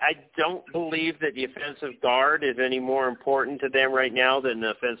 I don't believe that the offensive guard is any more important to them right now than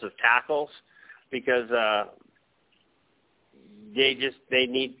the offensive tackles, because they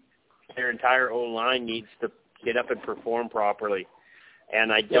need, their entire O-line needs to get up and perform properly,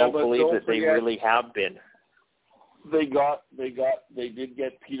 and I don't believe that they really have been. They did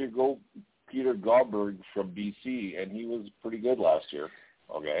get Peter Gauberg from BC, and he was pretty good last year.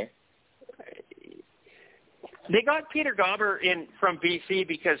 Okay. They got Peter Gauber from BC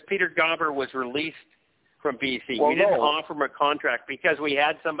because Peter Gauber was released from BC. We didn't offer him a contract because we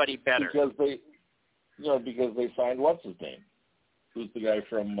had somebody better. Because they signed what's his name? Who's the guy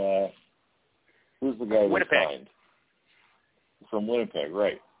from Winnipeg? Signed? From Winnipeg,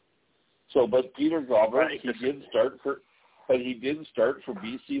 right? So, but Peter Gauber, he did start for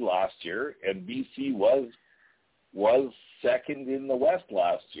BC last year, and BC was second in the West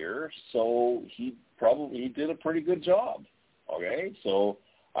last year, so he did a pretty good job. Okay, so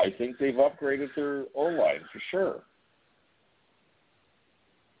I think they've upgraded their O-line for sure.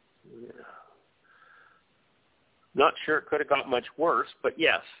 Yeah. Not sure it could have got much worse, but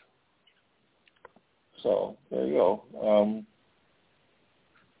yes. So there you go.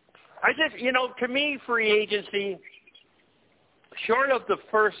 I just, to me, free agency, short of the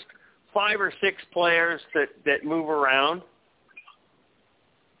first 5 or 6 players that move around,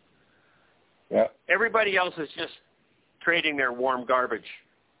 everybody else is just trading their warm garbage.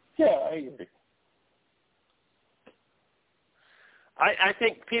 Yeah, I agree. I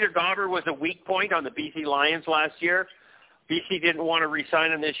think Peter Gauber was a weak point on the BC Lions last year. BC didn't want to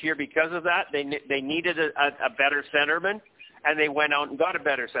re-sign him this year because of that. They needed a better centerman, and they went out and got a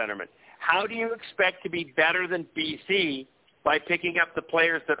better centerman. How do you expect to be better than BC by picking up the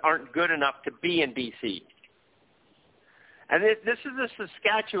players that aren't good enough to be in BC? And this is a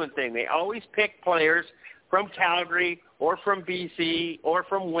Saskatchewan thing. They always pick players from Calgary or from BC or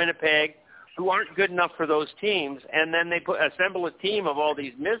from Winnipeg who aren't good enough for those teams, and then they assemble a team of all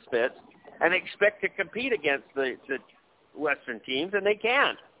these misfits, and they expect to compete against the Western teams, and they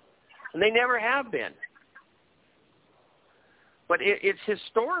can't. And they never have been. But it's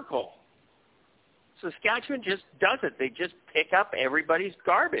historical. Saskatchewan just does it. They just pick up everybody's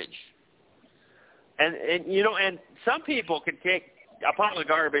garbage. And some people can take a pile of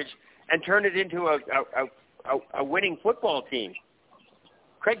garbage and turn it into a winning football team.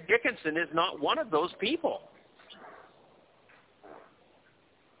 Craig Dickinson is not one of those people.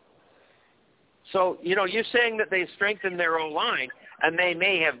 So, you're saying that they strengthened their O-line, and they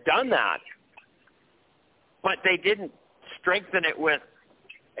may have done that, but they didn't strengthen it with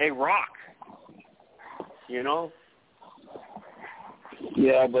a rock, Yeah,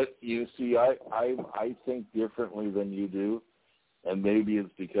 but you see, I think differently than you do, and maybe it's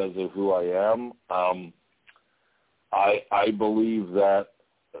because of who I am. I believe that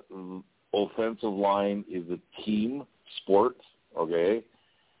offensive line is a team sport, okay?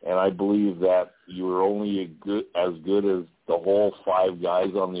 And I believe that you're only as good as the whole five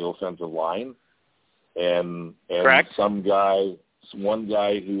guys on the offensive line. And Correct. one guy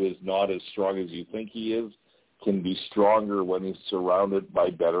who is not as strong as you think he is can be stronger when he's surrounded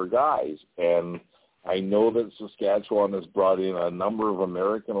by better guys. And I know that Saskatchewan has brought in a number of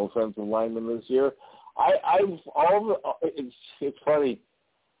American offensive linemen this year. It's funny.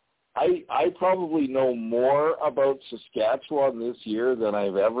 I probably know more about Saskatchewan this year than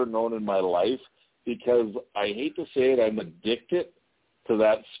I've ever known in my life because I hate to say it, I'm addicted to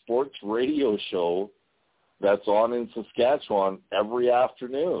that sports radio show that's on in Saskatchewan every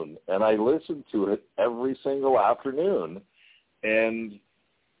afternoon, and I listen to it every single afternoon, and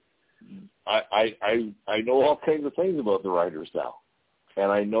I know all kinds of things about the Riders now,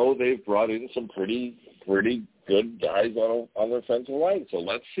 and I know they've brought in some pretty good guys on the offensive line. So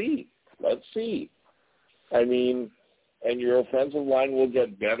let's see. I mean, and your offensive line will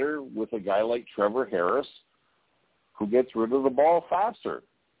get better with a guy like Trevor Harris, who gets rid of the ball faster.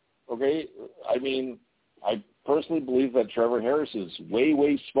 Okay, I mean, I personally believe that Trevor Harris is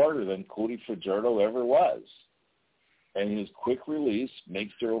way smarter than Cody Fajardo ever was, and his quick release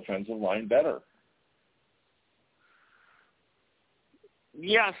makes their offensive line better.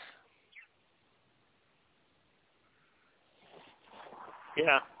 Yes.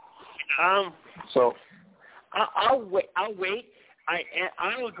 Yeah. So I'll wait.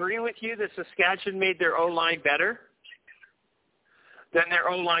 I'll agree with you that Saskatchewan made their O-line better than their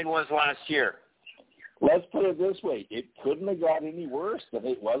O-line was last year. Let's put it this way. It couldn't have got any worse than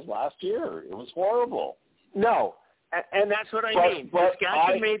it was last year. It was horrible. No, and that's what I mean.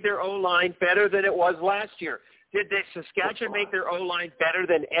 Saskatchewan made their O-line better than it was last year. Did Saskatchewan make their O-line better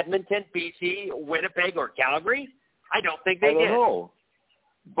than Edmonton, BC, Winnipeg, or Calgary? I don't think they did. I don't know.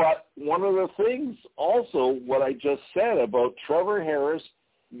 But one of the things also, what I just said about Trevor Harris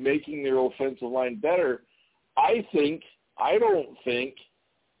making their offensive line better, I don't think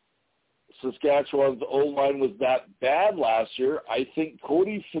Saskatchewan's O-line was that bad last year. I think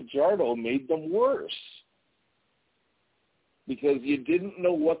Cody Fajardo made them worse because you didn't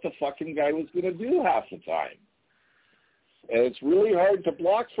know what the fucking guy was going to do half the time. And it's really hard to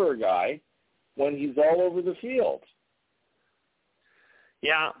block for a guy when he's all over the field.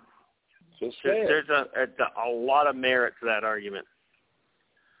 Yeah. Just saying. There's a lot of merit to that argument.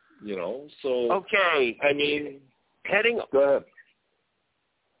 So... Okay. I mean... Go ahead.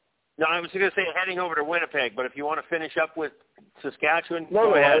 No, I was going to say heading over to Winnipeg, but if you want to finish up with Saskatchewan,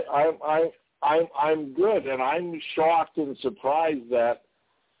 go ahead. I'm good, and I'm shocked and surprised that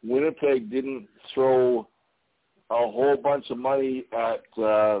Winnipeg didn't throw a whole bunch of money at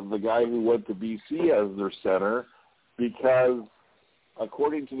the guy who went to BC as their center, because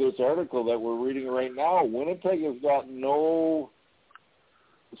according to this article that we're reading right now, Winnipeg has got no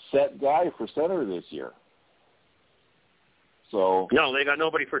set guy for center this year. So no, they got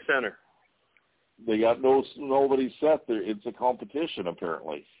nobody for center. They got nobody set there. It's a competition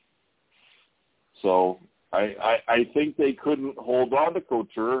apparently. So I think they couldn't hold on to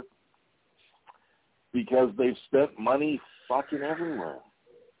Couture because they've spent money fucking everywhere.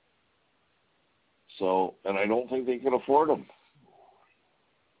 So, and I don't think they can afford them.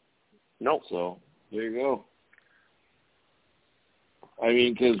 Nope. So there you go. I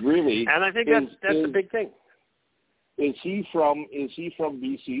mean, because really, and I think that's the big thing. Is he from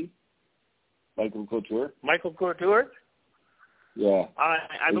BC? Michael Couture? Michael Couture? Yeah.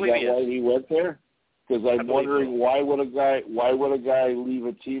 I believe he is. Is that why he went there? Because I'm wondering why would a guy leave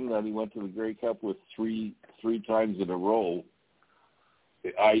a team that he went to the Grey Cup with three times in a row?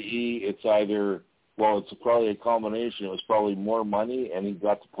 I.e., it's either it's probably a combination. It was probably more money, and he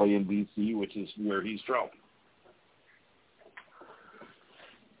got to play in BC, which is where he's from.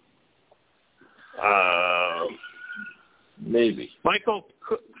 Maybe. Michael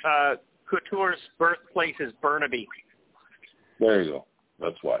Couture's birthplace is Burnaby. There you go.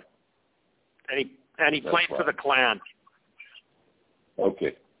 That's why. And he played for the Clan.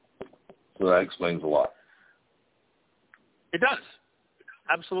 Okay. So that explains a lot. It does.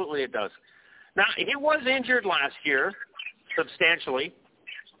 Absolutely it does. Now, he was injured last year, substantially.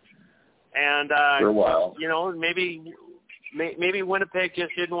 And, for a while. You know, maybe Winnipeg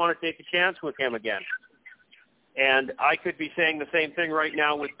just didn't want to take a chance with him again. And I could be saying the same thing right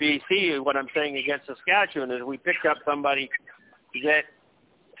now with BC. What I'm saying against Saskatchewan is we picked up somebody that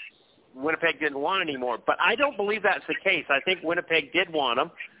Winnipeg didn't want anymore. But I don't believe that's the case. I think Winnipeg did want him.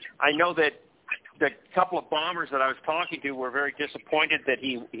 I know that the couple of Bombers that I was talking to were very disappointed that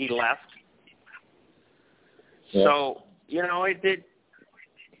he left. Yeah. So, you know, it did.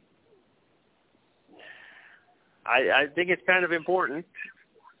 I think it's kind of important.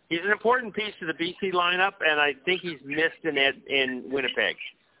 He's an important piece to the BC lineup, and I think he's missed in Winnipeg.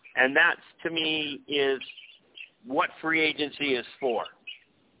 And that, to me, is what free agency is for.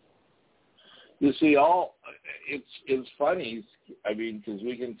 You see, it's funny. I mean, because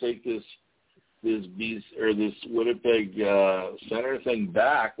we can take this Winnipeg center thing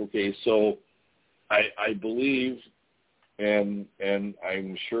back. Okay, so I believe, and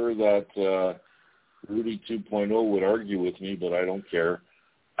I'm sure that Rudy 2.0 would argue with me, but I don't care.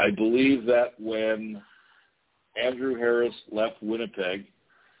 I believe that when Andrew Harris left Winnipeg,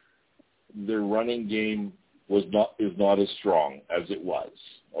 their running game is not as strong as it was.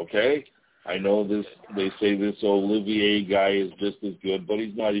 Okay, I know this. They say this Olivier guy is just as good, but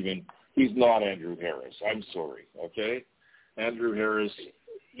he's not Andrew Harris. I'm sorry. Okay, Andrew Harris,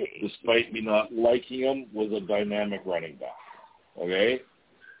 despite me not liking him, was a dynamic running back. Okay,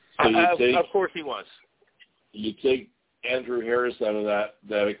 so of course he was. You take Andrew Harris out of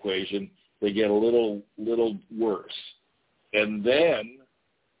that equation, they get a little worse. And then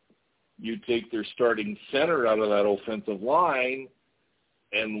you take their starting center out of that offensive line,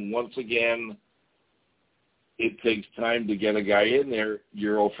 and once again, it takes time to get a guy in there.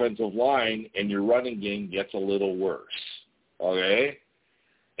 Your offensive line and your running game gets a little worse. Okay?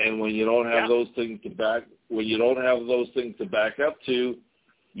 And when you don't have those things to back up to,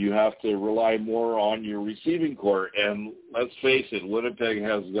 you have to rely more on your receiving core. And let's face it, Winnipeg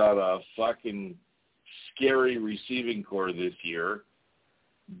has got a fucking scary receiving core this year.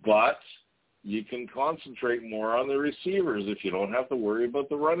 But you can concentrate more on the receivers if you don't have to worry about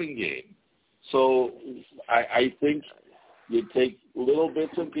the running game. So I think you take little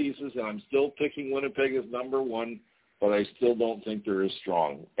bits and pieces, and I'm still picking Winnipeg as number one, but I still don't think they're as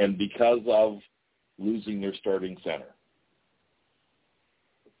strong. And because of losing their starting center.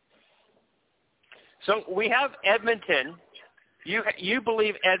 So we have Edmonton. You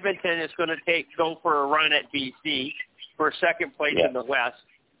believe Edmonton is going to go for a run at BC for second place in the West.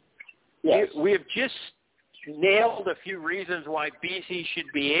 Yes. We have just nailed a few reasons why BC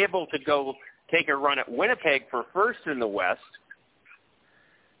should be able to go take a run at Winnipeg for first in the West.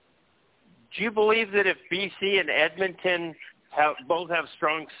 Do you believe that if BC and Edmonton both have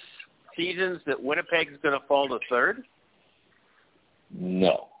strong seasons, that Winnipeg is going to fall to third?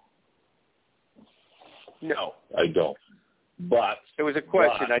 No. No. I don't. But it was a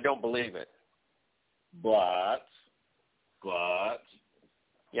question. I don't believe it. But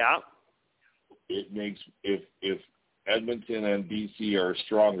yeah, it makes if Edmonton and BC are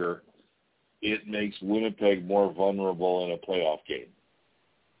stronger, it makes Winnipeg more vulnerable in a playoff game.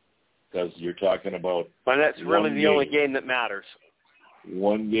 Because you're talking about. But that's really the only game that matters.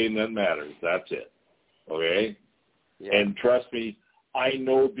 One game that matters. That's it. Okay? Yeah. And trust me, I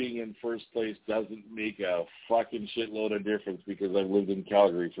know being in first place doesn't make a fucking shitload of difference because I've lived in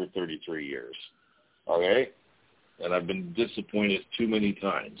Calgary for 33 years. Okay? And I've been disappointed too many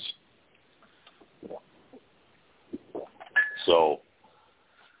times. So,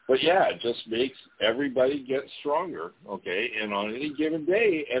 but yeah, it just makes everybody get stronger, okay, and on any given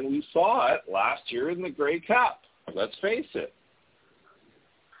day, and we saw it last year in the Grey Cup. Let's face it.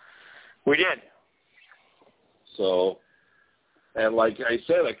 We did. So, and like I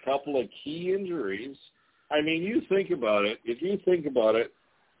said, a couple of key injuries I mean, you think about it. If you think about it,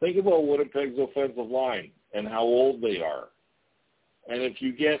 think about Winnipeg's offensive line and how old they are. And if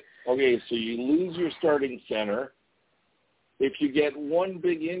you get, okay, so you lose your starting center. If you get one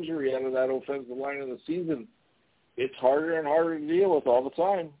big injury out of that offensive line in the season, it's harder and harder to deal with all the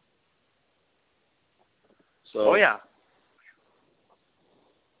time. So, oh, yeah.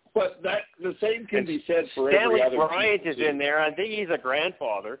 But the same can be said for every other team. Stanley Bryant is too. in there. I think he's a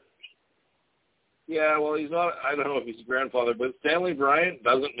grandfather. Yeah, well, he's not. I don't know if he's a grandfather, but Stanley Bryant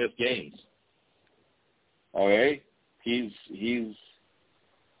doesn't miss games. Okay, he's.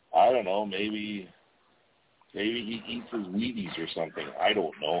 I don't know. Maybe he eats his Wheaties or something. I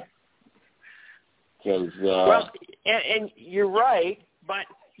don't know. Because well, and you're right, but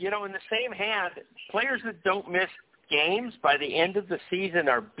in the same hand, players that don't miss games by the end of the season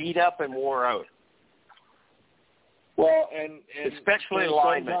are beat up and wore out. Well, and especially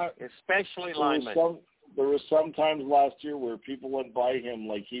linemen. Especially linemen. There was some times last year where people went by him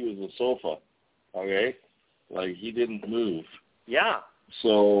like he was a sofa, okay? Like he didn't move. Yeah.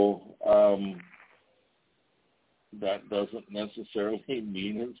 So that doesn't necessarily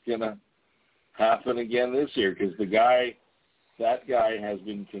mean it's going to happen again this year because that guy has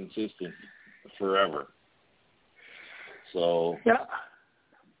been consistent forever. So, yeah.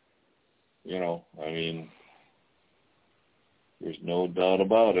 I mean, there's no doubt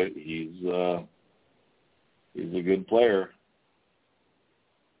about it. He's a good player.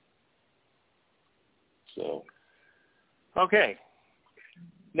 So. Okay.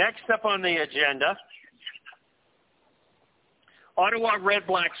 Next up on the agenda, Ottawa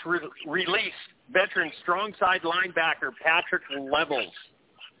Redblacks release veteran strong side linebacker Patrick Levels.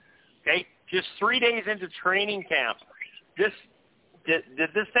 Okay, just 3 days into training camp. Did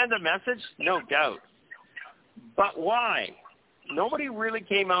this send a message? No doubt. But why? Nobody really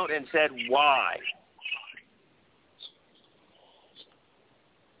came out and said why.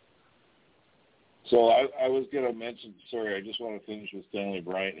 So I was going to mention, sorry, I just want to finish with Stanley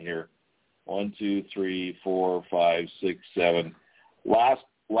Bryant here. 1, 2, 3, 4, 5, 6, 7. Last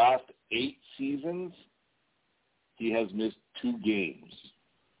 8 seasons, he has missed 2 games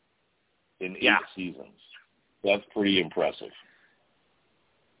in 8 seasons. That's pretty impressive.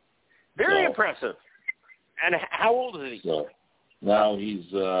 Very impressive. And how old is he? So now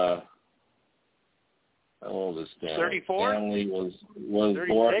he's how old is Stanley? 34? Stanley was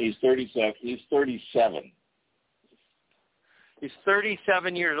born. He's 37. He's 37. He's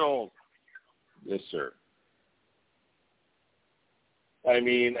 37 years old. Yes, sir. I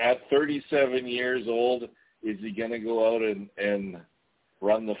mean, at 37 years old, is he going to go out and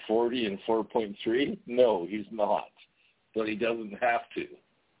run the 40 in 4.3? No, he's not. But he doesn't have to.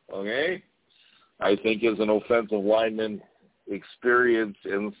 Okay? I think as an offensive lineman, experience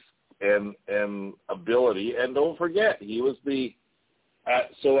and ability, and don't forget, he was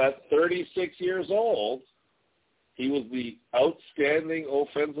at 36 years old, he was the outstanding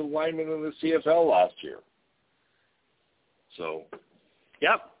offensive lineman in the CFL last year. So,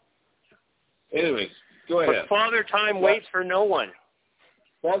 yep. Anyways, go ahead. But Father Time waits for no one.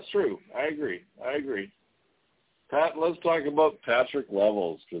 That's true. I agree. Pat, let's talk about Patrick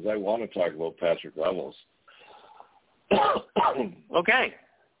Levels because I want to talk about Patrick Levels. Okay.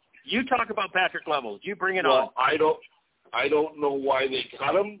 You talk about Patrick Levels. You bring it on. Well, I don't know why they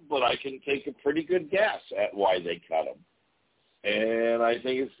cut him, but I can take a pretty good guess at why they cut him. And I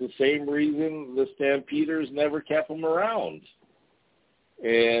think it's the same reason the Stampeders never kept him around.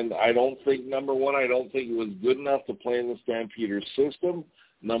 And I don't think, number one, I don't think he was good enough to play in the Stampeders system.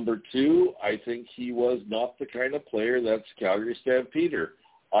 Number two, I think he was not the kind of player that's Calgary Stampeder,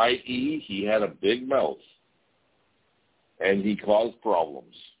 i.e. he had a big mouth and he caused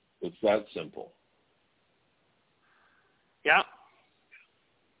problems. It's that simple. Yeah.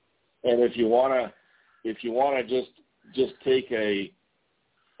 And if you wanna just take a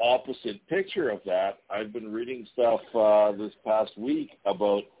opposite picture of that, I've been reading stuff this past week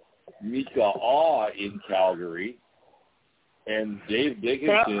about Mika Awe in Calgary, and Dave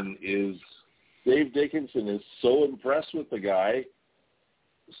Dickinson is so impressed with the guy,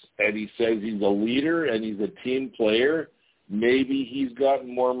 and he says he's a leader and he's a team player. Maybe he's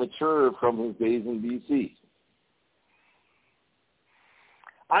gotten more mature from his days in BC.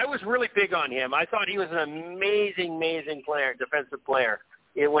 I was really big on him. I thought he was an amazing player, defensive player,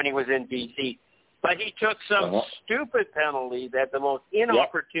 when he was in BC. But he took some stupid penalties at the most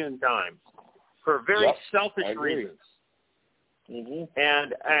inopportune times for very selfish reasons. Mm-hmm.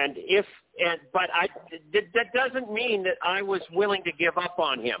 But that doesn't mean that I was willing to give up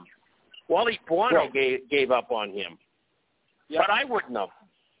on him. Wally Buono gave up on him, but I wouldn't have.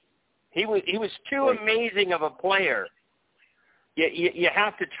 He was too amazing of a player. You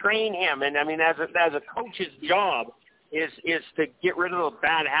have to train him, and I mean, as a coach's job is to get rid of the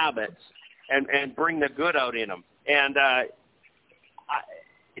bad habits and bring the good out in him. And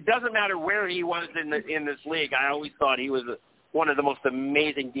it doesn't matter where he was in this league. I always thought he was one of the most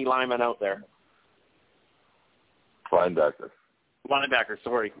amazing D linemen out there. Linebacker,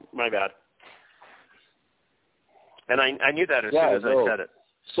 sorry, my bad. And I knew that as soon as I said it.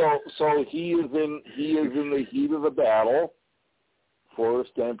 So he is in the heat of the battle for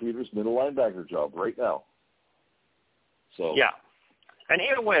Stampeder's middle linebacker job right now. So yeah, and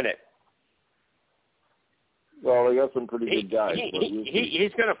he'll win it. Well, they got some pretty good guys.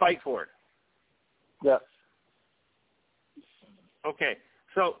 He's going to fight for it. Yeah. Okay,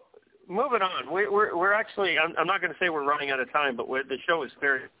 so moving on. We're actually. I'm not going to say we're running out of time, but the show is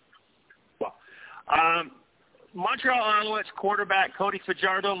very well. Montreal Alouettes quarterback Cody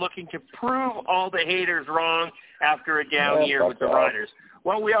Fajardo looking to prove all the haters wrong after a down year with the Riders.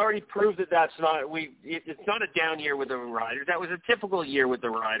 Well, we already proved that it's not a down year with the Riders. That was a typical year with the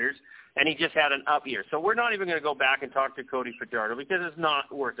Riders, and he just had an up year. So we're not even going to go back and talk to Cody Fajardo because it's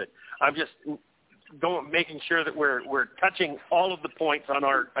not worth it. I'm just making sure that we're touching all of the points on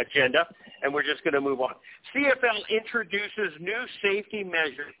our agenda, and we're just going to move on. CFL introduces new safety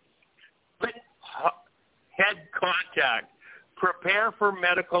measures. Head contact. Prepare for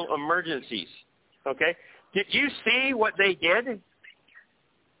medical emergencies. Okay? Did you see what they did?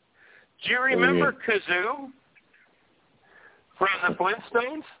 Do you remember Kazoo from the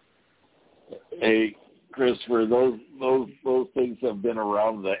Flintstones? Hey, Christopher, those things have been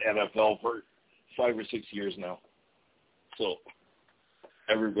around the NFL for 5 or 6 years now. So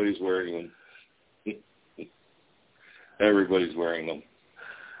everybody's wearing them. Everybody's wearing them.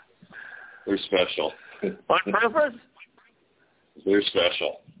 They're special. On purpose? They're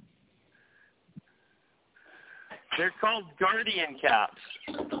special. They're called Guardian caps.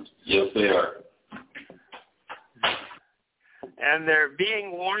 Yes, they are. And they're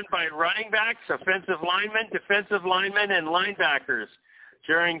being worn by running backs, offensive linemen, defensive linemen, and linebackers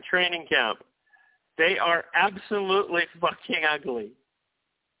during training camp. They are absolutely fucking ugly.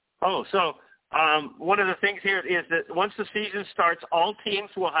 Oh, so one of the things here is that once the season starts, all teams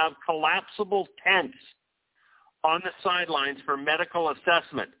will have collapsible tents on the sidelines for medical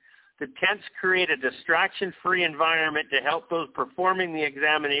assessment. The tents create a distraction-free environment to help those performing the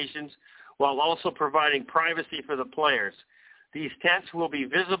examinations while also providing privacy for the players. These tents will be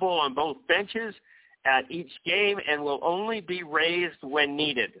visible on both benches at each game and will only be raised when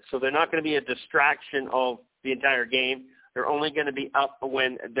needed. So they're not going to be a distraction of the entire game. They're only going to be up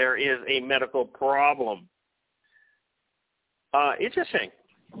when there is a medical problem. Interesting.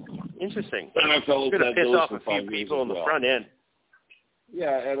 NFL it's going to piss those off for a few 5 people years on the well. front end.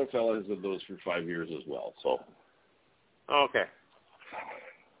 Yeah, NFL has had those for 5 years as well. So, okay.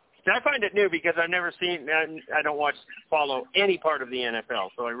 I find it new because I've never seen. I don't follow any part of the NFL,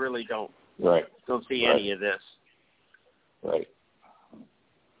 so I really don't see any of this. Right.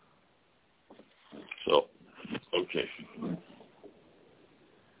 So, okay.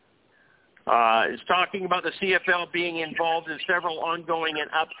 It's talking about the CFL being involved in several ongoing and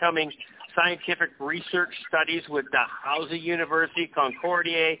upcoming scientific research studies with Dalhousie University,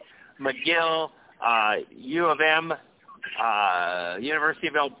 Concordia, McGill, U of M, University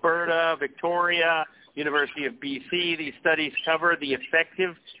of Alberta, Victoria, University of BC. These studies cover the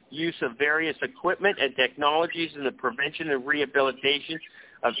effective use of various equipment and technologies in the prevention and rehabilitation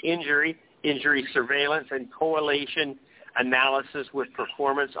of injury surveillance, and correlation analysis with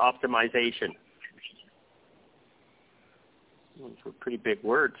performance optimization. Those were pretty big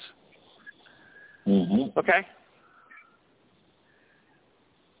words. Mm-hmm. Okay.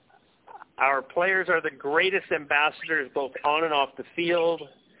 Our players are the greatest ambassadors both on and off the field,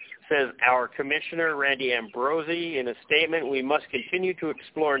 says our commissioner, Randy Ambrosi. In a statement, we must continue to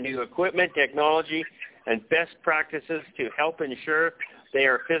explore new equipment, technology, and best practices to help ensure they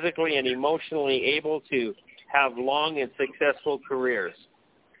are physically and emotionally able to have long and successful careers.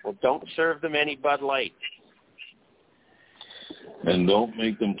 Well, don't serve them any Bud Light. And don't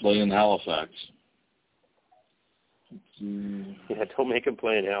make them play in Halifax. Yeah, don't make them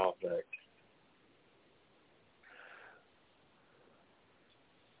play in Halifax.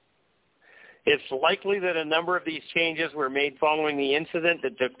 It's likely that a number of these changes were made following the incident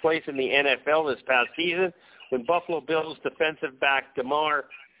that took place in the NFL this past season when Buffalo Bills defensive back DeMar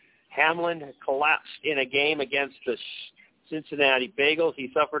Hamlin collapsed in a game against the Cincinnati Bengals.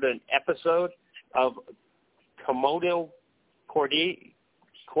 He suffered an episode of commotio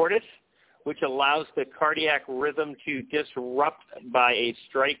cordis, which allows the cardiac rhythm to disrupt by a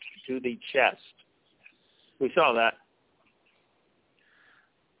strike to the chest. We saw that.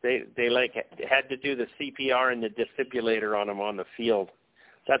 They had to do the CPR and the defibrillator on him on the field.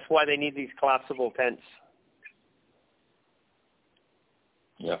 That's why they need these collapsible tents.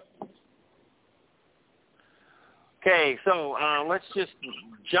 Yeah. Okay, so let's just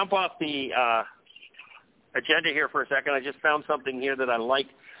jump off the agenda here for a second. I just found something here that I like.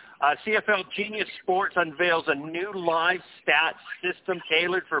 CFL Genius Sports unveils a new live stats system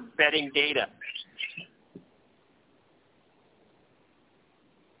tailored for betting data.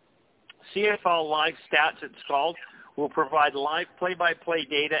 CFL Live Stats, it's called, will provide live play-by-play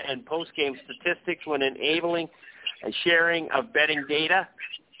data and post-game statistics when enabling a sharing of betting data,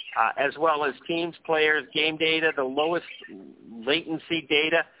 as well as teams, players, game data. The lowest latency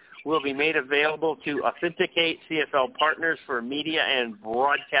data will be made available to authenticate CFL partners for media and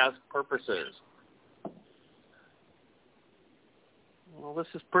broadcast purposes. Well, this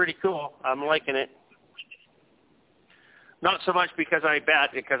is pretty cool. I'm liking it. Not so much because I bet,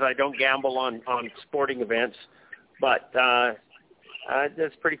 because I don't gamble on sporting events, but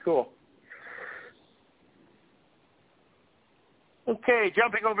that's pretty cool. Okay,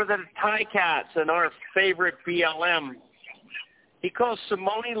 jumping over to the Ticats and our favorite BLM. He calls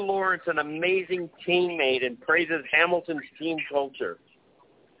Simone Lawrence an amazing teammate and praises Hamilton's team culture.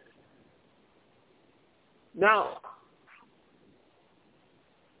 Now,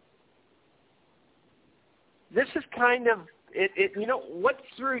 this is kind of it. You know, what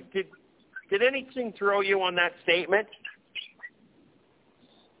did anything throw you on that statement?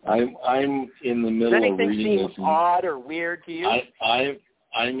 I'm in the middle Does of reading anything this. seem odd or weird to you?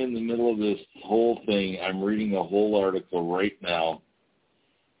 I'm in the middle of this whole thing. I'm reading a whole article right now.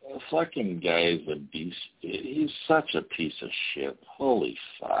 The fucking guy is a beast. He's such a piece of shit. Holy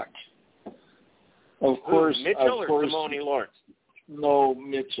fuck. Of course, Mitchell or Simone Lawrence? No,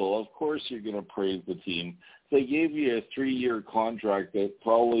 Mitchell. Of course you're going to praise the team. They gave you a 3-year contract that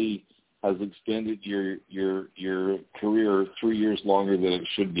probably has extended your career 3 years longer than it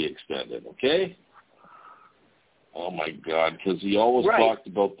should be extended, okay? Oh, my God, because he always talked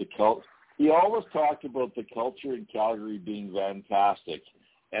about the culture in Calgary being fantastic.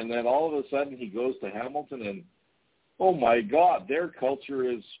 And then all of a sudden he goes to Hamilton and, oh, my God, their culture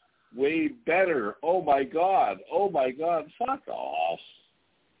is way better. Oh, my God, fuck off.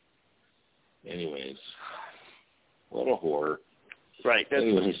 Anyways, what a whore. Right,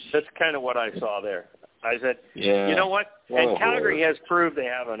 that's kind of what I saw there. I said, yeah, you know what? And Calgary has proved they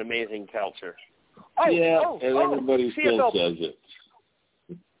have an amazing culture. Everybody still says it.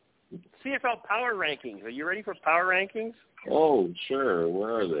 CFL Power Rankings. Are you ready for Power Rankings? Oh, sure.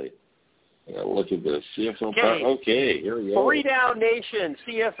 Where are they? I gotta look at this. CFL Power. Okay, here we go. 3 Down Nation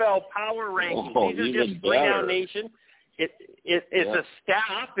CFL Power Rankings. Oh, these are just 3 Down Nation. It's a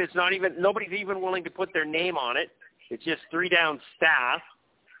staff. It's not even, nobody's even willing to put their name on it. It's just 3 Down staff.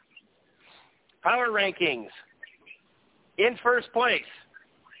 Power Rankings. In first place,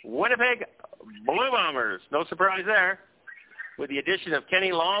 Winnipeg Blue Bombers. No surprise there. With the addition of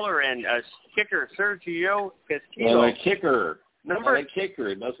Kenny Lawler and kicker Sergio Castillo. And a kicker. A kicker.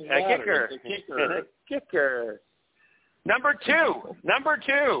 It doesn't matter. It's a kicker. A kicker. Number two.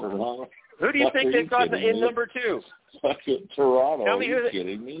 Who do you think they've got in number 2? Fucking Toronto. Tell me Are you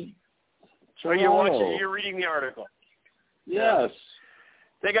kidding me? Toronto. You're reading the article. Yes.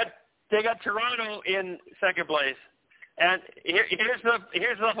 They got Toronto in second place. And here's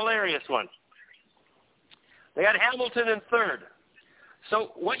the hilarious one. They got Hamilton in third.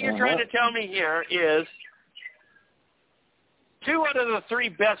 So what you're trying to tell me here is 2 out of the 3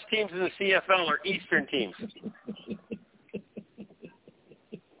 best teams in the CFL are Eastern teams.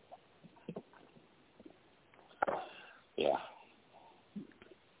 Yeah.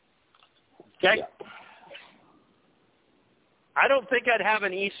 Okay? Yeah. I don't think I'd have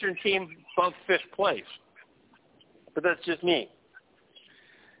an Eastern team above 5th place. But that's just me.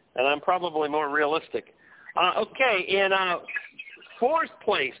 And I'm probably more realistic. Okay, in 4th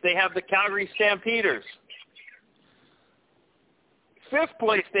place, they have the Calgary Stampeders. 5th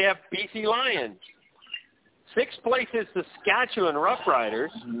place, they have BC Lions. 6th place is the Saskatchewan Roughriders.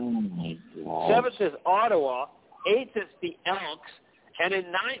 Oh, my God. 7th is Ottawa. 8th is the Elks. And in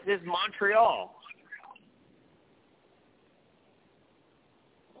 9th is Montreal.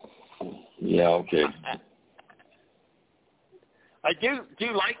 Yeah, okay. I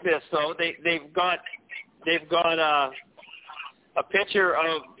do like this though. They've got a picture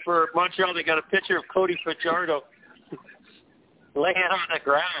of, for Montreal. They got a picture of Cody Fajardo laying on the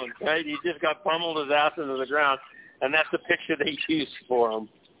ground. Right, he just got pummeled his ass into the ground, and that's the picture they used for him.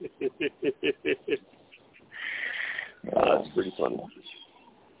 That's pretty funny.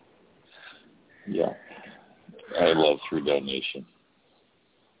 Yeah. I love Three Down Nation.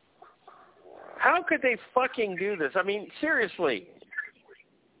 How could they fucking do this? I mean, seriously.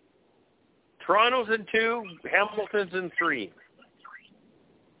 Toronto's in 2, Hamilton's in 3.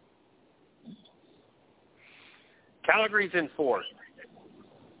 Calgary's in 4.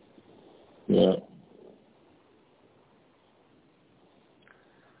 Yeah.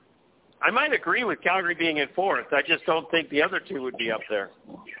 I might agree with Calgary being in 4th. I just don't think the other 2 would be up there.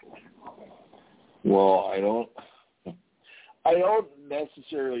 Well, I don't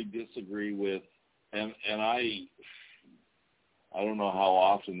necessarily disagree with, and I don't know how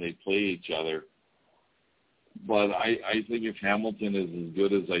often they play each other, but I think if Hamilton is as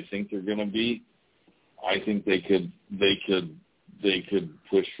good as I think they're going to be, I think they could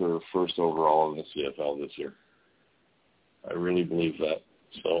push for first overall in the CFL this year. I really believe that.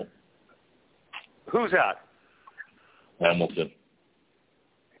 So. Who's that? Hamilton.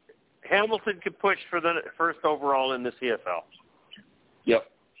 Hamilton could push for the first overall in the CFL. Yep.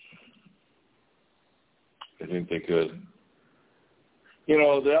 I think they could. You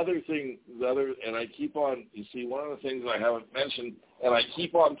know, and I keep on, you see, one of the things I haven't mentioned, and I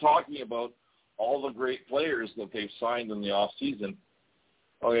keep on talking about all the great players that they've signed in the off season.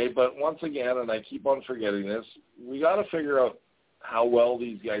 Okay, but once again, and I keep on forgetting this, we got to figure out how well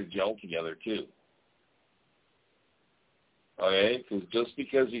these guys gel together too. Okay, because just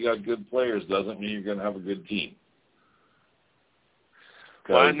because you got good players doesn't mean you're going to have a good team.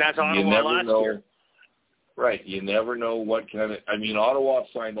 Well, and that's Ottawa last year. Right, you never know what kind of. I mean, Ottawa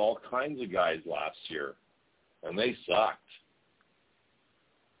signed all kinds of guys last year, and they sucked.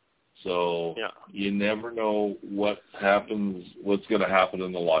 So yeah. You never know what's going to happen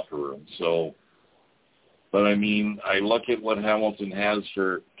in the locker room. So, but I mean, I look at what Hamilton has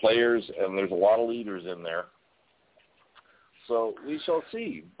for players, and there's a lot of leaders in there. So we shall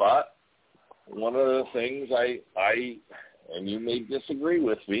see. But one of the things and you may disagree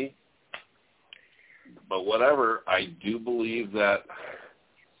with me, but whatever, I do believe that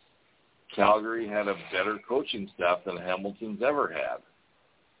Calgary had a better coaching staff than Hamilton's ever had.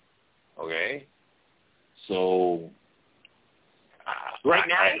 Okay? So right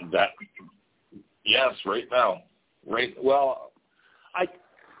now? Yes, right now. Right. Well, I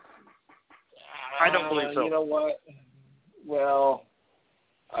don't believe so. You know what? Well,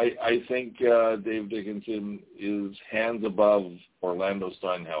 I think Dave Dickinson is hands above Orlando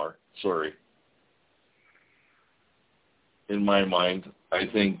Steinhauer. Sorry. In my mind, I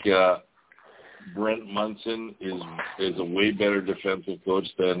think Brent Munson is a way better defensive coach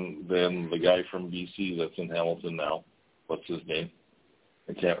than the guy from BC that's in Hamilton now. What's his name?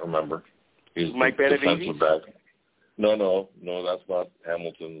 I can't remember. He's Mike defensive back. No, that's not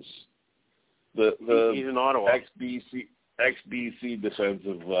Hamilton's. He's in Ottawa. Ex-BC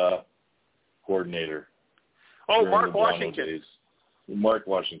defensive coordinator. Oh, Mark Washington. Days. Mark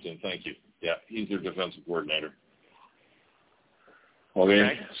Washington, thank you. Yeah, he's their defensive coordinator.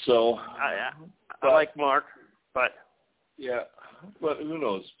 Okay. So I like Mark, but yeah, but who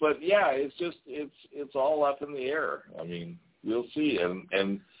knows? But yeah, it's just it's all up in the air. I mean, we'll see.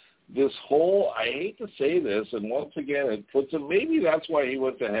 And this whole, I hate to say this, and once again, it puts him. Maybe that's why he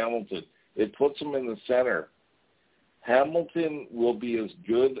went to Hamilton. It puts him in the center. Hamilton will be as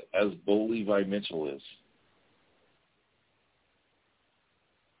good as Bo Levi Mitchell is.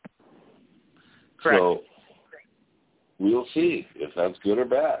 Correct. So we'll see if that's good or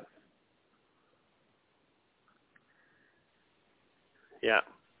bad. Yeah,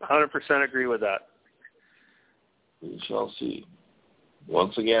 100% agree with that. We shall see.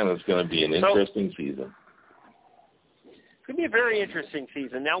 Once again, it's going to be an interesting season. It's going to be a very interesting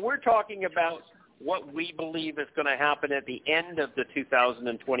season. Now, we're talking about what we believe is going to happen at the end of the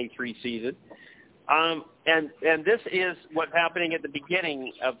 2023 season. And this is what's happening at the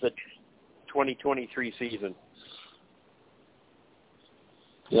beginning of the 2023 season.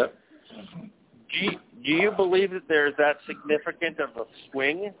 Yep. Do you believe that there's that significant of a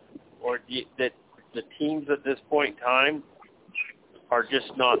swing, or that the teams at this point in time are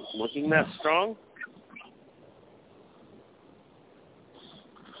just not looking that strong?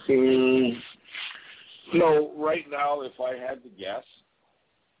 No, right now, if I had to guess,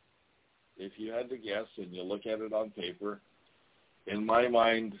 and you look at it on paper, in my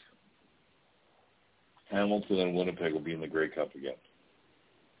mind, Hamilton and Winnipeg will be in the Grey Cup again.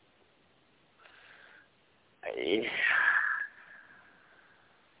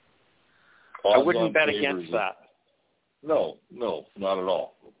 I wouldn't bet against that. No, not at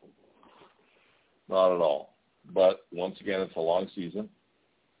all. Not at all. But once again, it's a long season.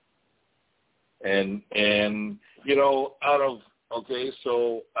 And you know, out of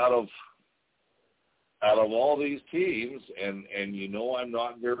all these teams, and you know I'm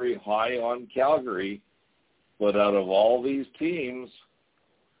not very high on Calgary, but out of all these teams,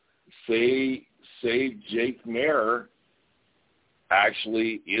 say Jake Maier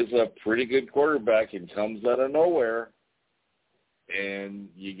actually is a pretty good quarterback and comes out of nowhere, and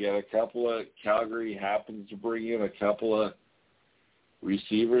you get a couple of Calgary happens to bring in a couple of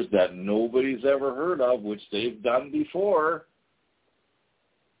receivers that nobody's ever heard of, which they've done before,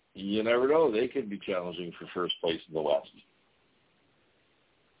 you never know. They could be challenging for first place in the West.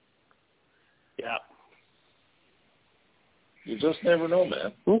 Yeah. You just never know,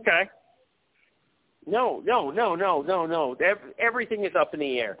 man. Okay. No. Everything is up in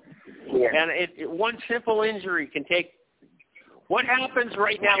the air. Yeah. And one simple injury can take... What happens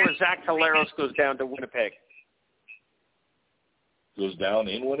right now if Zach Collaros goes down to Winnipeg? Goes down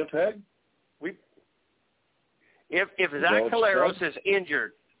in Winnipeg? If Zach Collaros is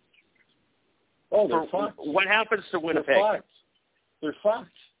injured, they're fucked. What happens to Winnipeg? They're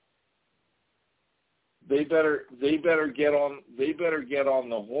fucked. They better get on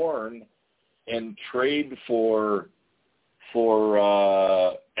the horn and trade for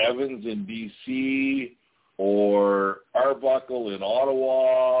Evans in BC or Arbuckle in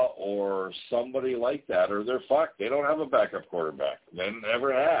Ottawa or somebody like that, or they're fucked. They don't have a backup quarterback. They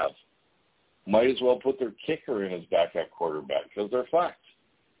never have. Might as well put their kicker in as backup quarterback because they're fucked.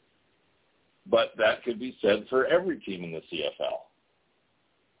 But that could be said for every team in the CFL.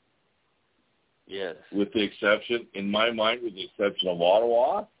 Yes. With the exception, in my mind, with the exception of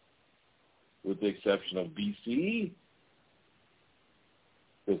Ottawa, with the exception of BC,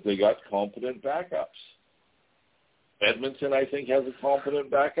 because they got competent backups. Edmonton, I think, has a competent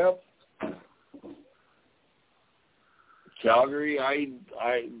backup. Calgary,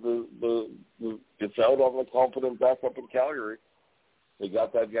 it's out on the competent backup in Calgary. They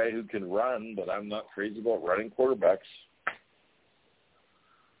got that guy who can run, but I'm not crazy about running quarterbacks.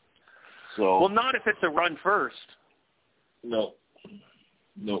 So, well, not if it's a run first. No.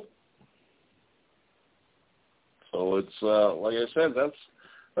 So it's like I said,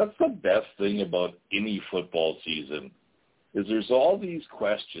 that's the best thing about any football season, is there's all these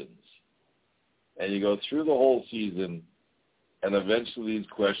questions, and you go through the whole season, and eventually these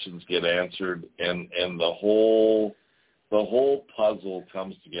questions get answered, and the whole puzzle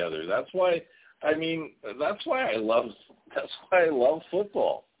comes together. That's why I love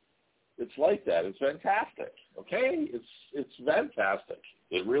football. It's like that. It's fantastic. Okay? It's fantastic.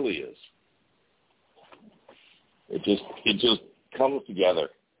 It really is. It just comes together.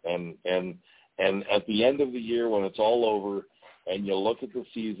 And at the end of the year when it's all over and you look at the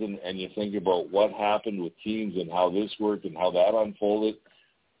season and you think about what happened with teams and how this worked and how that unfolded,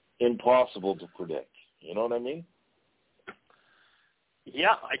 impossible to predict. You know what I mean?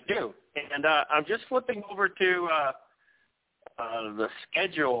 Yeah, I do. And I'm just flipping over to the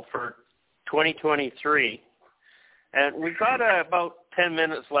schedule for 2023. And we've got about 10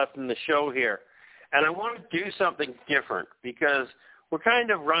 minutes left in the show here. And I want to do something different because we're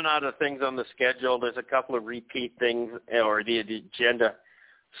kind of run out of things on the schedule. There's a couple of repeat things or the agenda.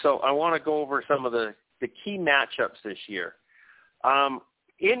 So I want to go over some of the key matchups this year.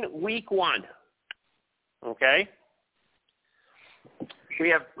 In week 1, okay, we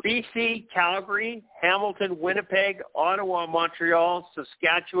have BC, Calgary, Hamilton, Winnipeg, Ottawa, Montreal,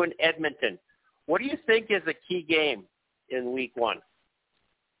 Saskatchewan, Edmonton. What do you think is a key game in week 1?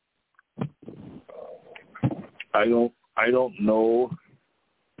 I don't know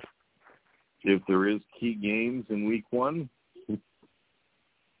if there is key games in week 1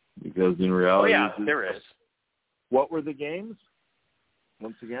 because in reality, there is. What were the games?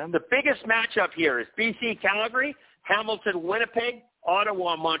 Once again, the biggest matchup here is BC, Calgary, Hamilton, Winnipeg,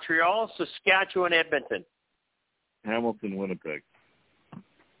 Ottawa, Montreal, Saskatchewan, Edmonton. Hamilton, Winnipeg.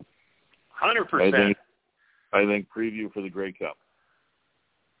 100%. I think preview for the Grey Cup.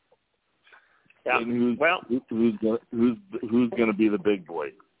 Yeah. And who's going to be the big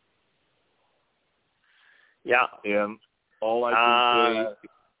boy? Yeah. And all I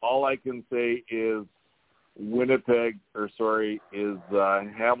can say is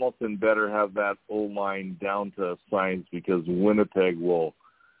Hamilton better have that O-line down to science because Winnipeg will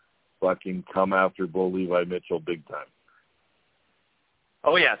fucking come after Bo Levi Mitchell big time.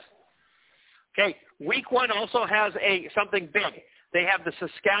 Oh, yes. Okay, week 1 also has something big. They have the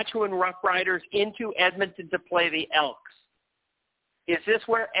Saskatchewan Roughriders into Edmonton to play the Elks. Is this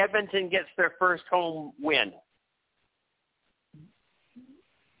where Edmonton gets their first home win?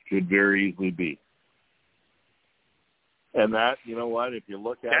 Could very easily be. And that, you know what, if you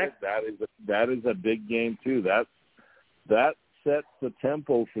look at it, that is a big game too. That sets the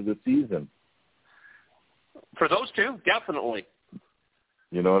tempo for the season. For those two, definitely.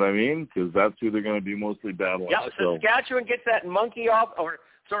 You know what I mean? Because that's who they're going to be mostly battling. Yeah, Saskatchewan gets that monkey off,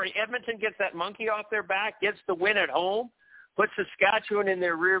 Edmonton gets that monkey off their back, gets the win at home, puts Saskatchewan in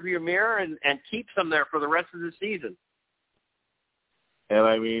their rearview mirror, and keeps them there for the rest of the season. And,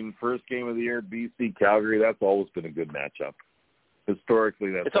 I mean, first game of the year, BC Calgary, that's always been a good matchup. Historically,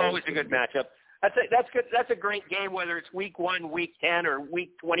 it's always a good matchup. That's good. That's a great game, whether it's week 1, week 10, or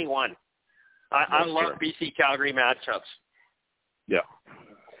week 21. I love BC Calgary matchups. Yeah.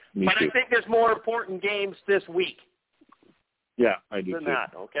 But I think there's more important games this week. Yeah, I do than too.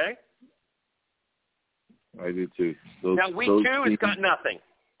 that, okay? I do too. Now, week 2 has got nothing.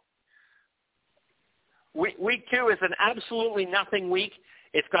 Week 2 is an absolutely nothing week.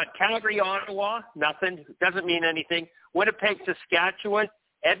 It's got Calgary, Ottawa, nothing. Doesn't mean anything. Winnipeg, Saskatchewan,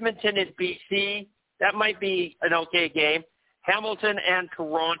 Edmonton and BC. That might be an okay game. Hamilton and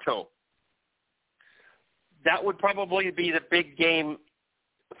Toronto. That would probably be the big game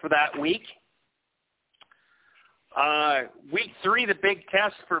for that week. Week 3, the big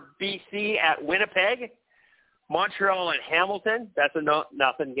test for BC at Winnipeg. Montreal and Hamilton, that's a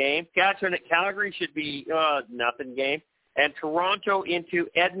nothing game. Saskatchewan at Calgary should be nothing game. And Toronto into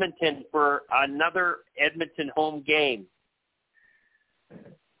Edmonton for another Edmonton home game.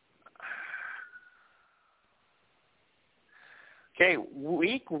 Okay,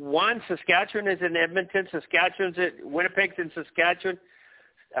 week 1, Saskatchewan is in Edmonton. Saskatchewan's at Winnipeg's in Saskatchewan.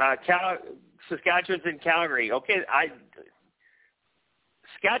 Saskatchewan's in Calgary. Okay,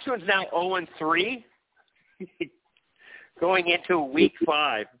 Saskatchewan's now 0-3 going into week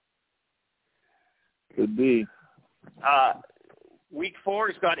 5. Could be. Week 4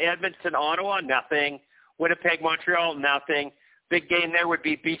 has got Edmonton, Ottawa, nothing. Winnipeg, Montreal, nothing. Big game there would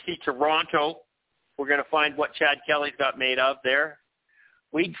be BC, Toronto. We're going to find what Chad Kelly's got made of there.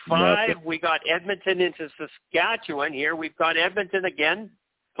 Week 5, we got Edmonton into Saskatchewan here. We've got Edmonton again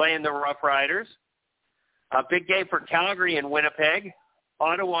playing the Rough Riders. A big game for Calgary and Winnipeg.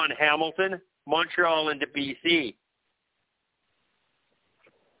 Ottawa and Hamilton. Montreal into BC.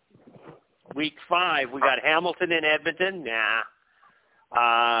 Week 5, we got Hamilton and Edmonton.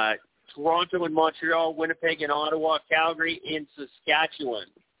 Toronto and Montreal, Winnipeg and Ottawa, Calgary in Saskatchewan.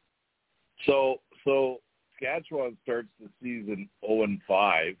 So Saskatchewan starts the season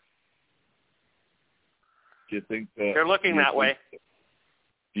 0-5. Do you think they're looking that way?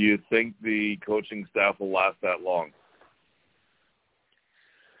 Do you think the coaching staff will last that long?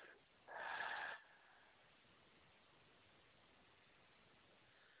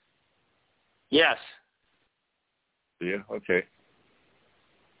 Yes. Yeah, okay.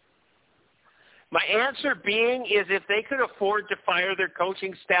 My answer being is if they could afford to fire their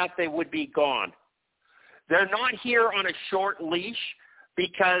coaching staff, they would be gone. They're not here on a short leash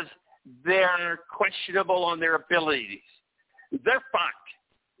because they're questionable on their abilities. They're fucked.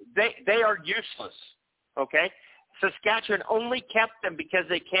 They are useless, okay? Saskatchewan only kept them because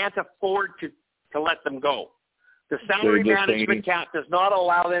they can't afford to let them go. The salary management cap does not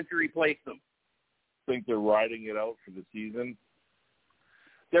allow them to replace them. Think they're riding it out for the season?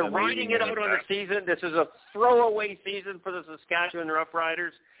 They're riding it out on the season. This is a throwaway season for the Saskatchewan Roughriders,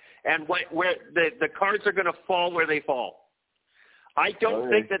 and where the cards are going to fall where they fall. I don't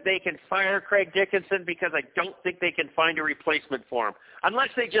think that they can fire Craig Dickinson because I don't think they can find a replacement for him, unless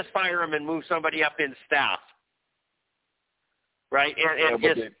they just fire him and move somebody up in staff, right? And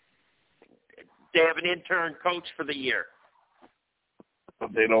they have an intern coach for the year.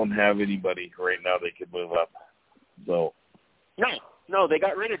 But they don't have anybody right now they could move up. So No, they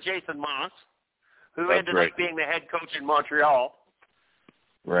got rid of Jason Moss, who ended up being the head coach in Montreal.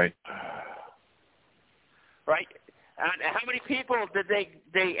 Right. Right. And how many people did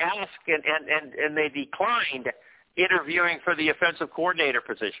they ask and they declined interviewing for the offensive coordinator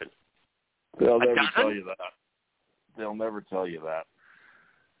position? They'll never tell you that. They'll never tell you that.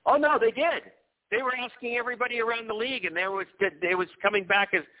 Oh no, they did. They were asking everybody around the league, and it was coming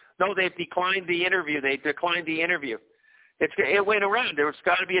back as no, they've declined the interview. They declined the interview. It went around. There's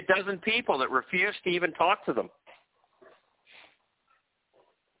got to be a dozen people that refused to even talk to them.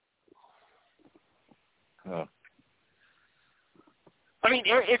 Huh. I mean,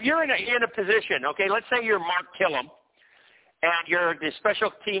 if you're in a position, okay, let's say you're Mark Killam, and you're the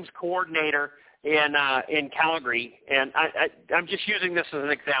special teams coordinator in Calgary, and I'm just using this as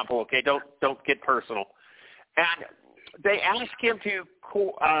an example, okay? Don't get personal. And they asked him to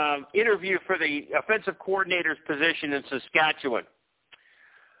interview for the offensive coordinator's position in Saskatchewan.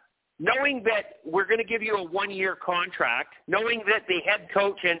 knowing that we're going to give you a 1-year contract, knowing that the head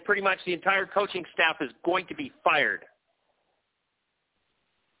coach and pretty much the entire coaching staff is going to be fired,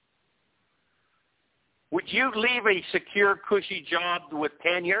 would you leave a secure, cushy job with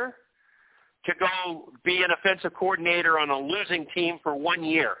tenure to go be an offensive coordinator on a losing team for 1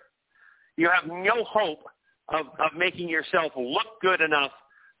 year? You have no hope of making yourself look good enough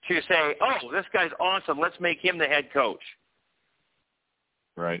to say, oh, this guy's awesome, let's make him the head coach.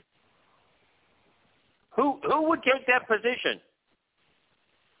 Right. Who would take that position?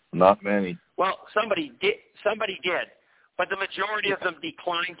 Not many. Well, somebody did, but the majority of them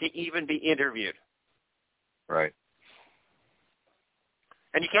declined to even be interviewed. Right.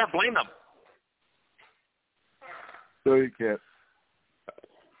 And you can't blame them. So you can't.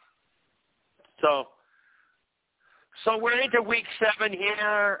 So we're into week 7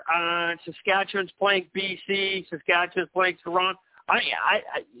 here. Saskatchewan's playing BC. Saskatchewan's playing Toronto.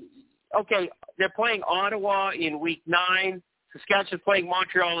 Okay, they're playing Ottawa in week 9. Saskatchewan's playing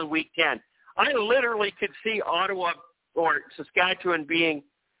Montreal in week 10. I literally could see Ottawa or Saskatchewan being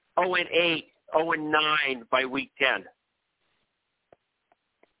 0-8, 0-9 by week 10.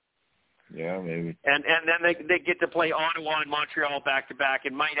 Yeah, maybe. And then they get to play Ottawa and Montreal back-to-back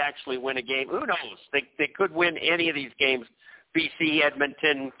and might actually win a game. Who knows? They could win any of these games. BC,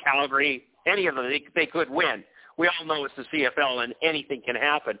 Edmonton, Calgary, any of them, they could win. We all know it's the CFL and anything can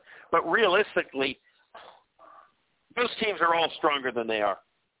happen. But realistically, those teams are all stronger than they are.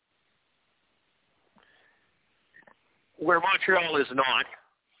 Where Montreal is not.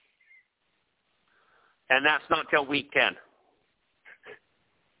 And that's not till week 10.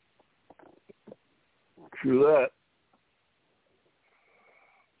 True that.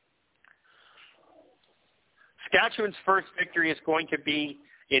 Saskatchewan's first victory is going to be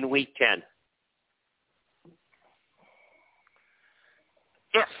in week 10.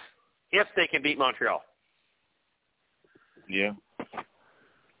 If they can beat Montreal. Yeah.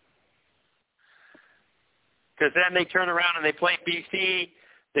 Because then they turn around and they play BC,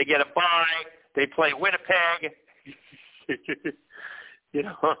 they get a bye, they play Winnipeg.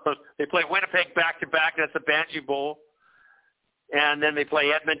 They play Winnipeg back-to-back. That's the Banshee Bowl. And then they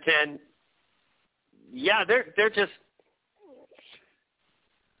play Edmonton. Yeah, they're just –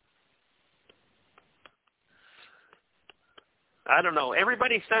 I don't know.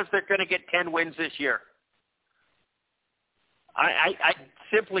 Everybody says they're going to get 10 wins this year. I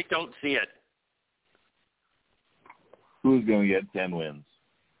simply don't see it. Who's going to get 10 wins?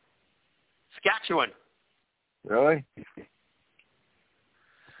 Saskatchewan. Really?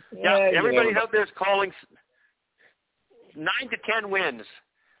 Yeah, everybody out there is calling 9 to 10 wins.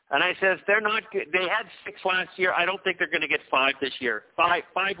 And I says they're not good. They had 6 last year. I don't think they're going to get 5 this year. Five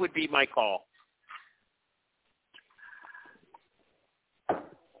would be my call.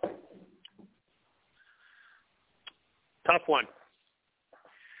 Tough one.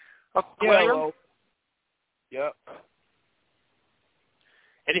 Okay, yeah, well, yep.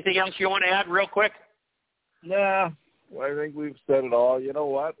 Anything else you want to add real quick? Nah, I think we've said it all. You know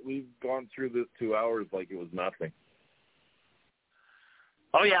what? We've gone through this 2 hours like it was nothing.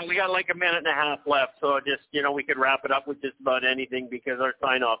 Oh, yeah, we got like a minute and a half left, so just, we could wrap it up with just about anything because our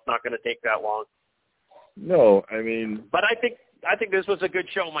sign-off's not going to take that long. No, I mean... But I think this was a good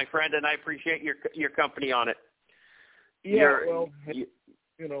show, my friend, and I appreciate your company on it. Yeah,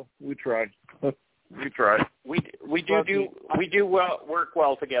 we try. We try. We do work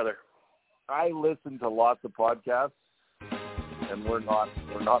well together. I listen to lots of podcasts, and we're not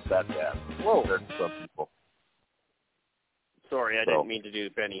that bad. Whoa, there's some people. Sorry, I didn't mean to do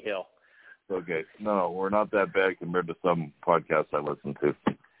Benny Hill. Okay, no, we're not that bad compared to some podcasts I listen to.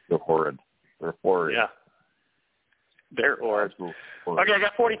 They're horrid. Yeah, they're horrid. Okay, I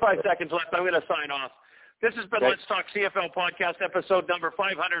got 45 seconds left. I'm going to sign off. This has been Let's Talk CFL Podcast, episode number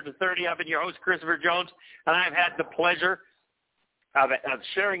 530. I've been your host, Christopher Jones, and I've had the pleasure of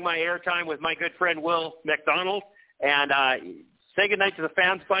sharing my airtime with my good friend, Will McDonald. And say goodnight to the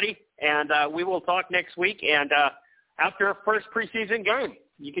fans, buddy, and we will talk next week. And after our first preseason game,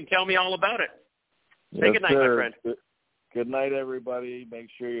 you can tell me all about it. Say goodnight, my friend. Good night, everybody. Make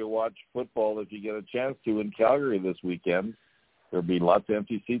sure you watch football if you get a chance to in Calgary this weekend. There'll be lots of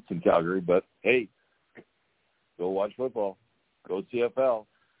empty seats in Calgary, but hey, go watch football. Go CFL.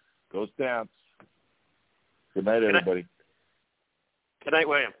 Go Stamps. Good night, everybody. Good night,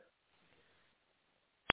 William.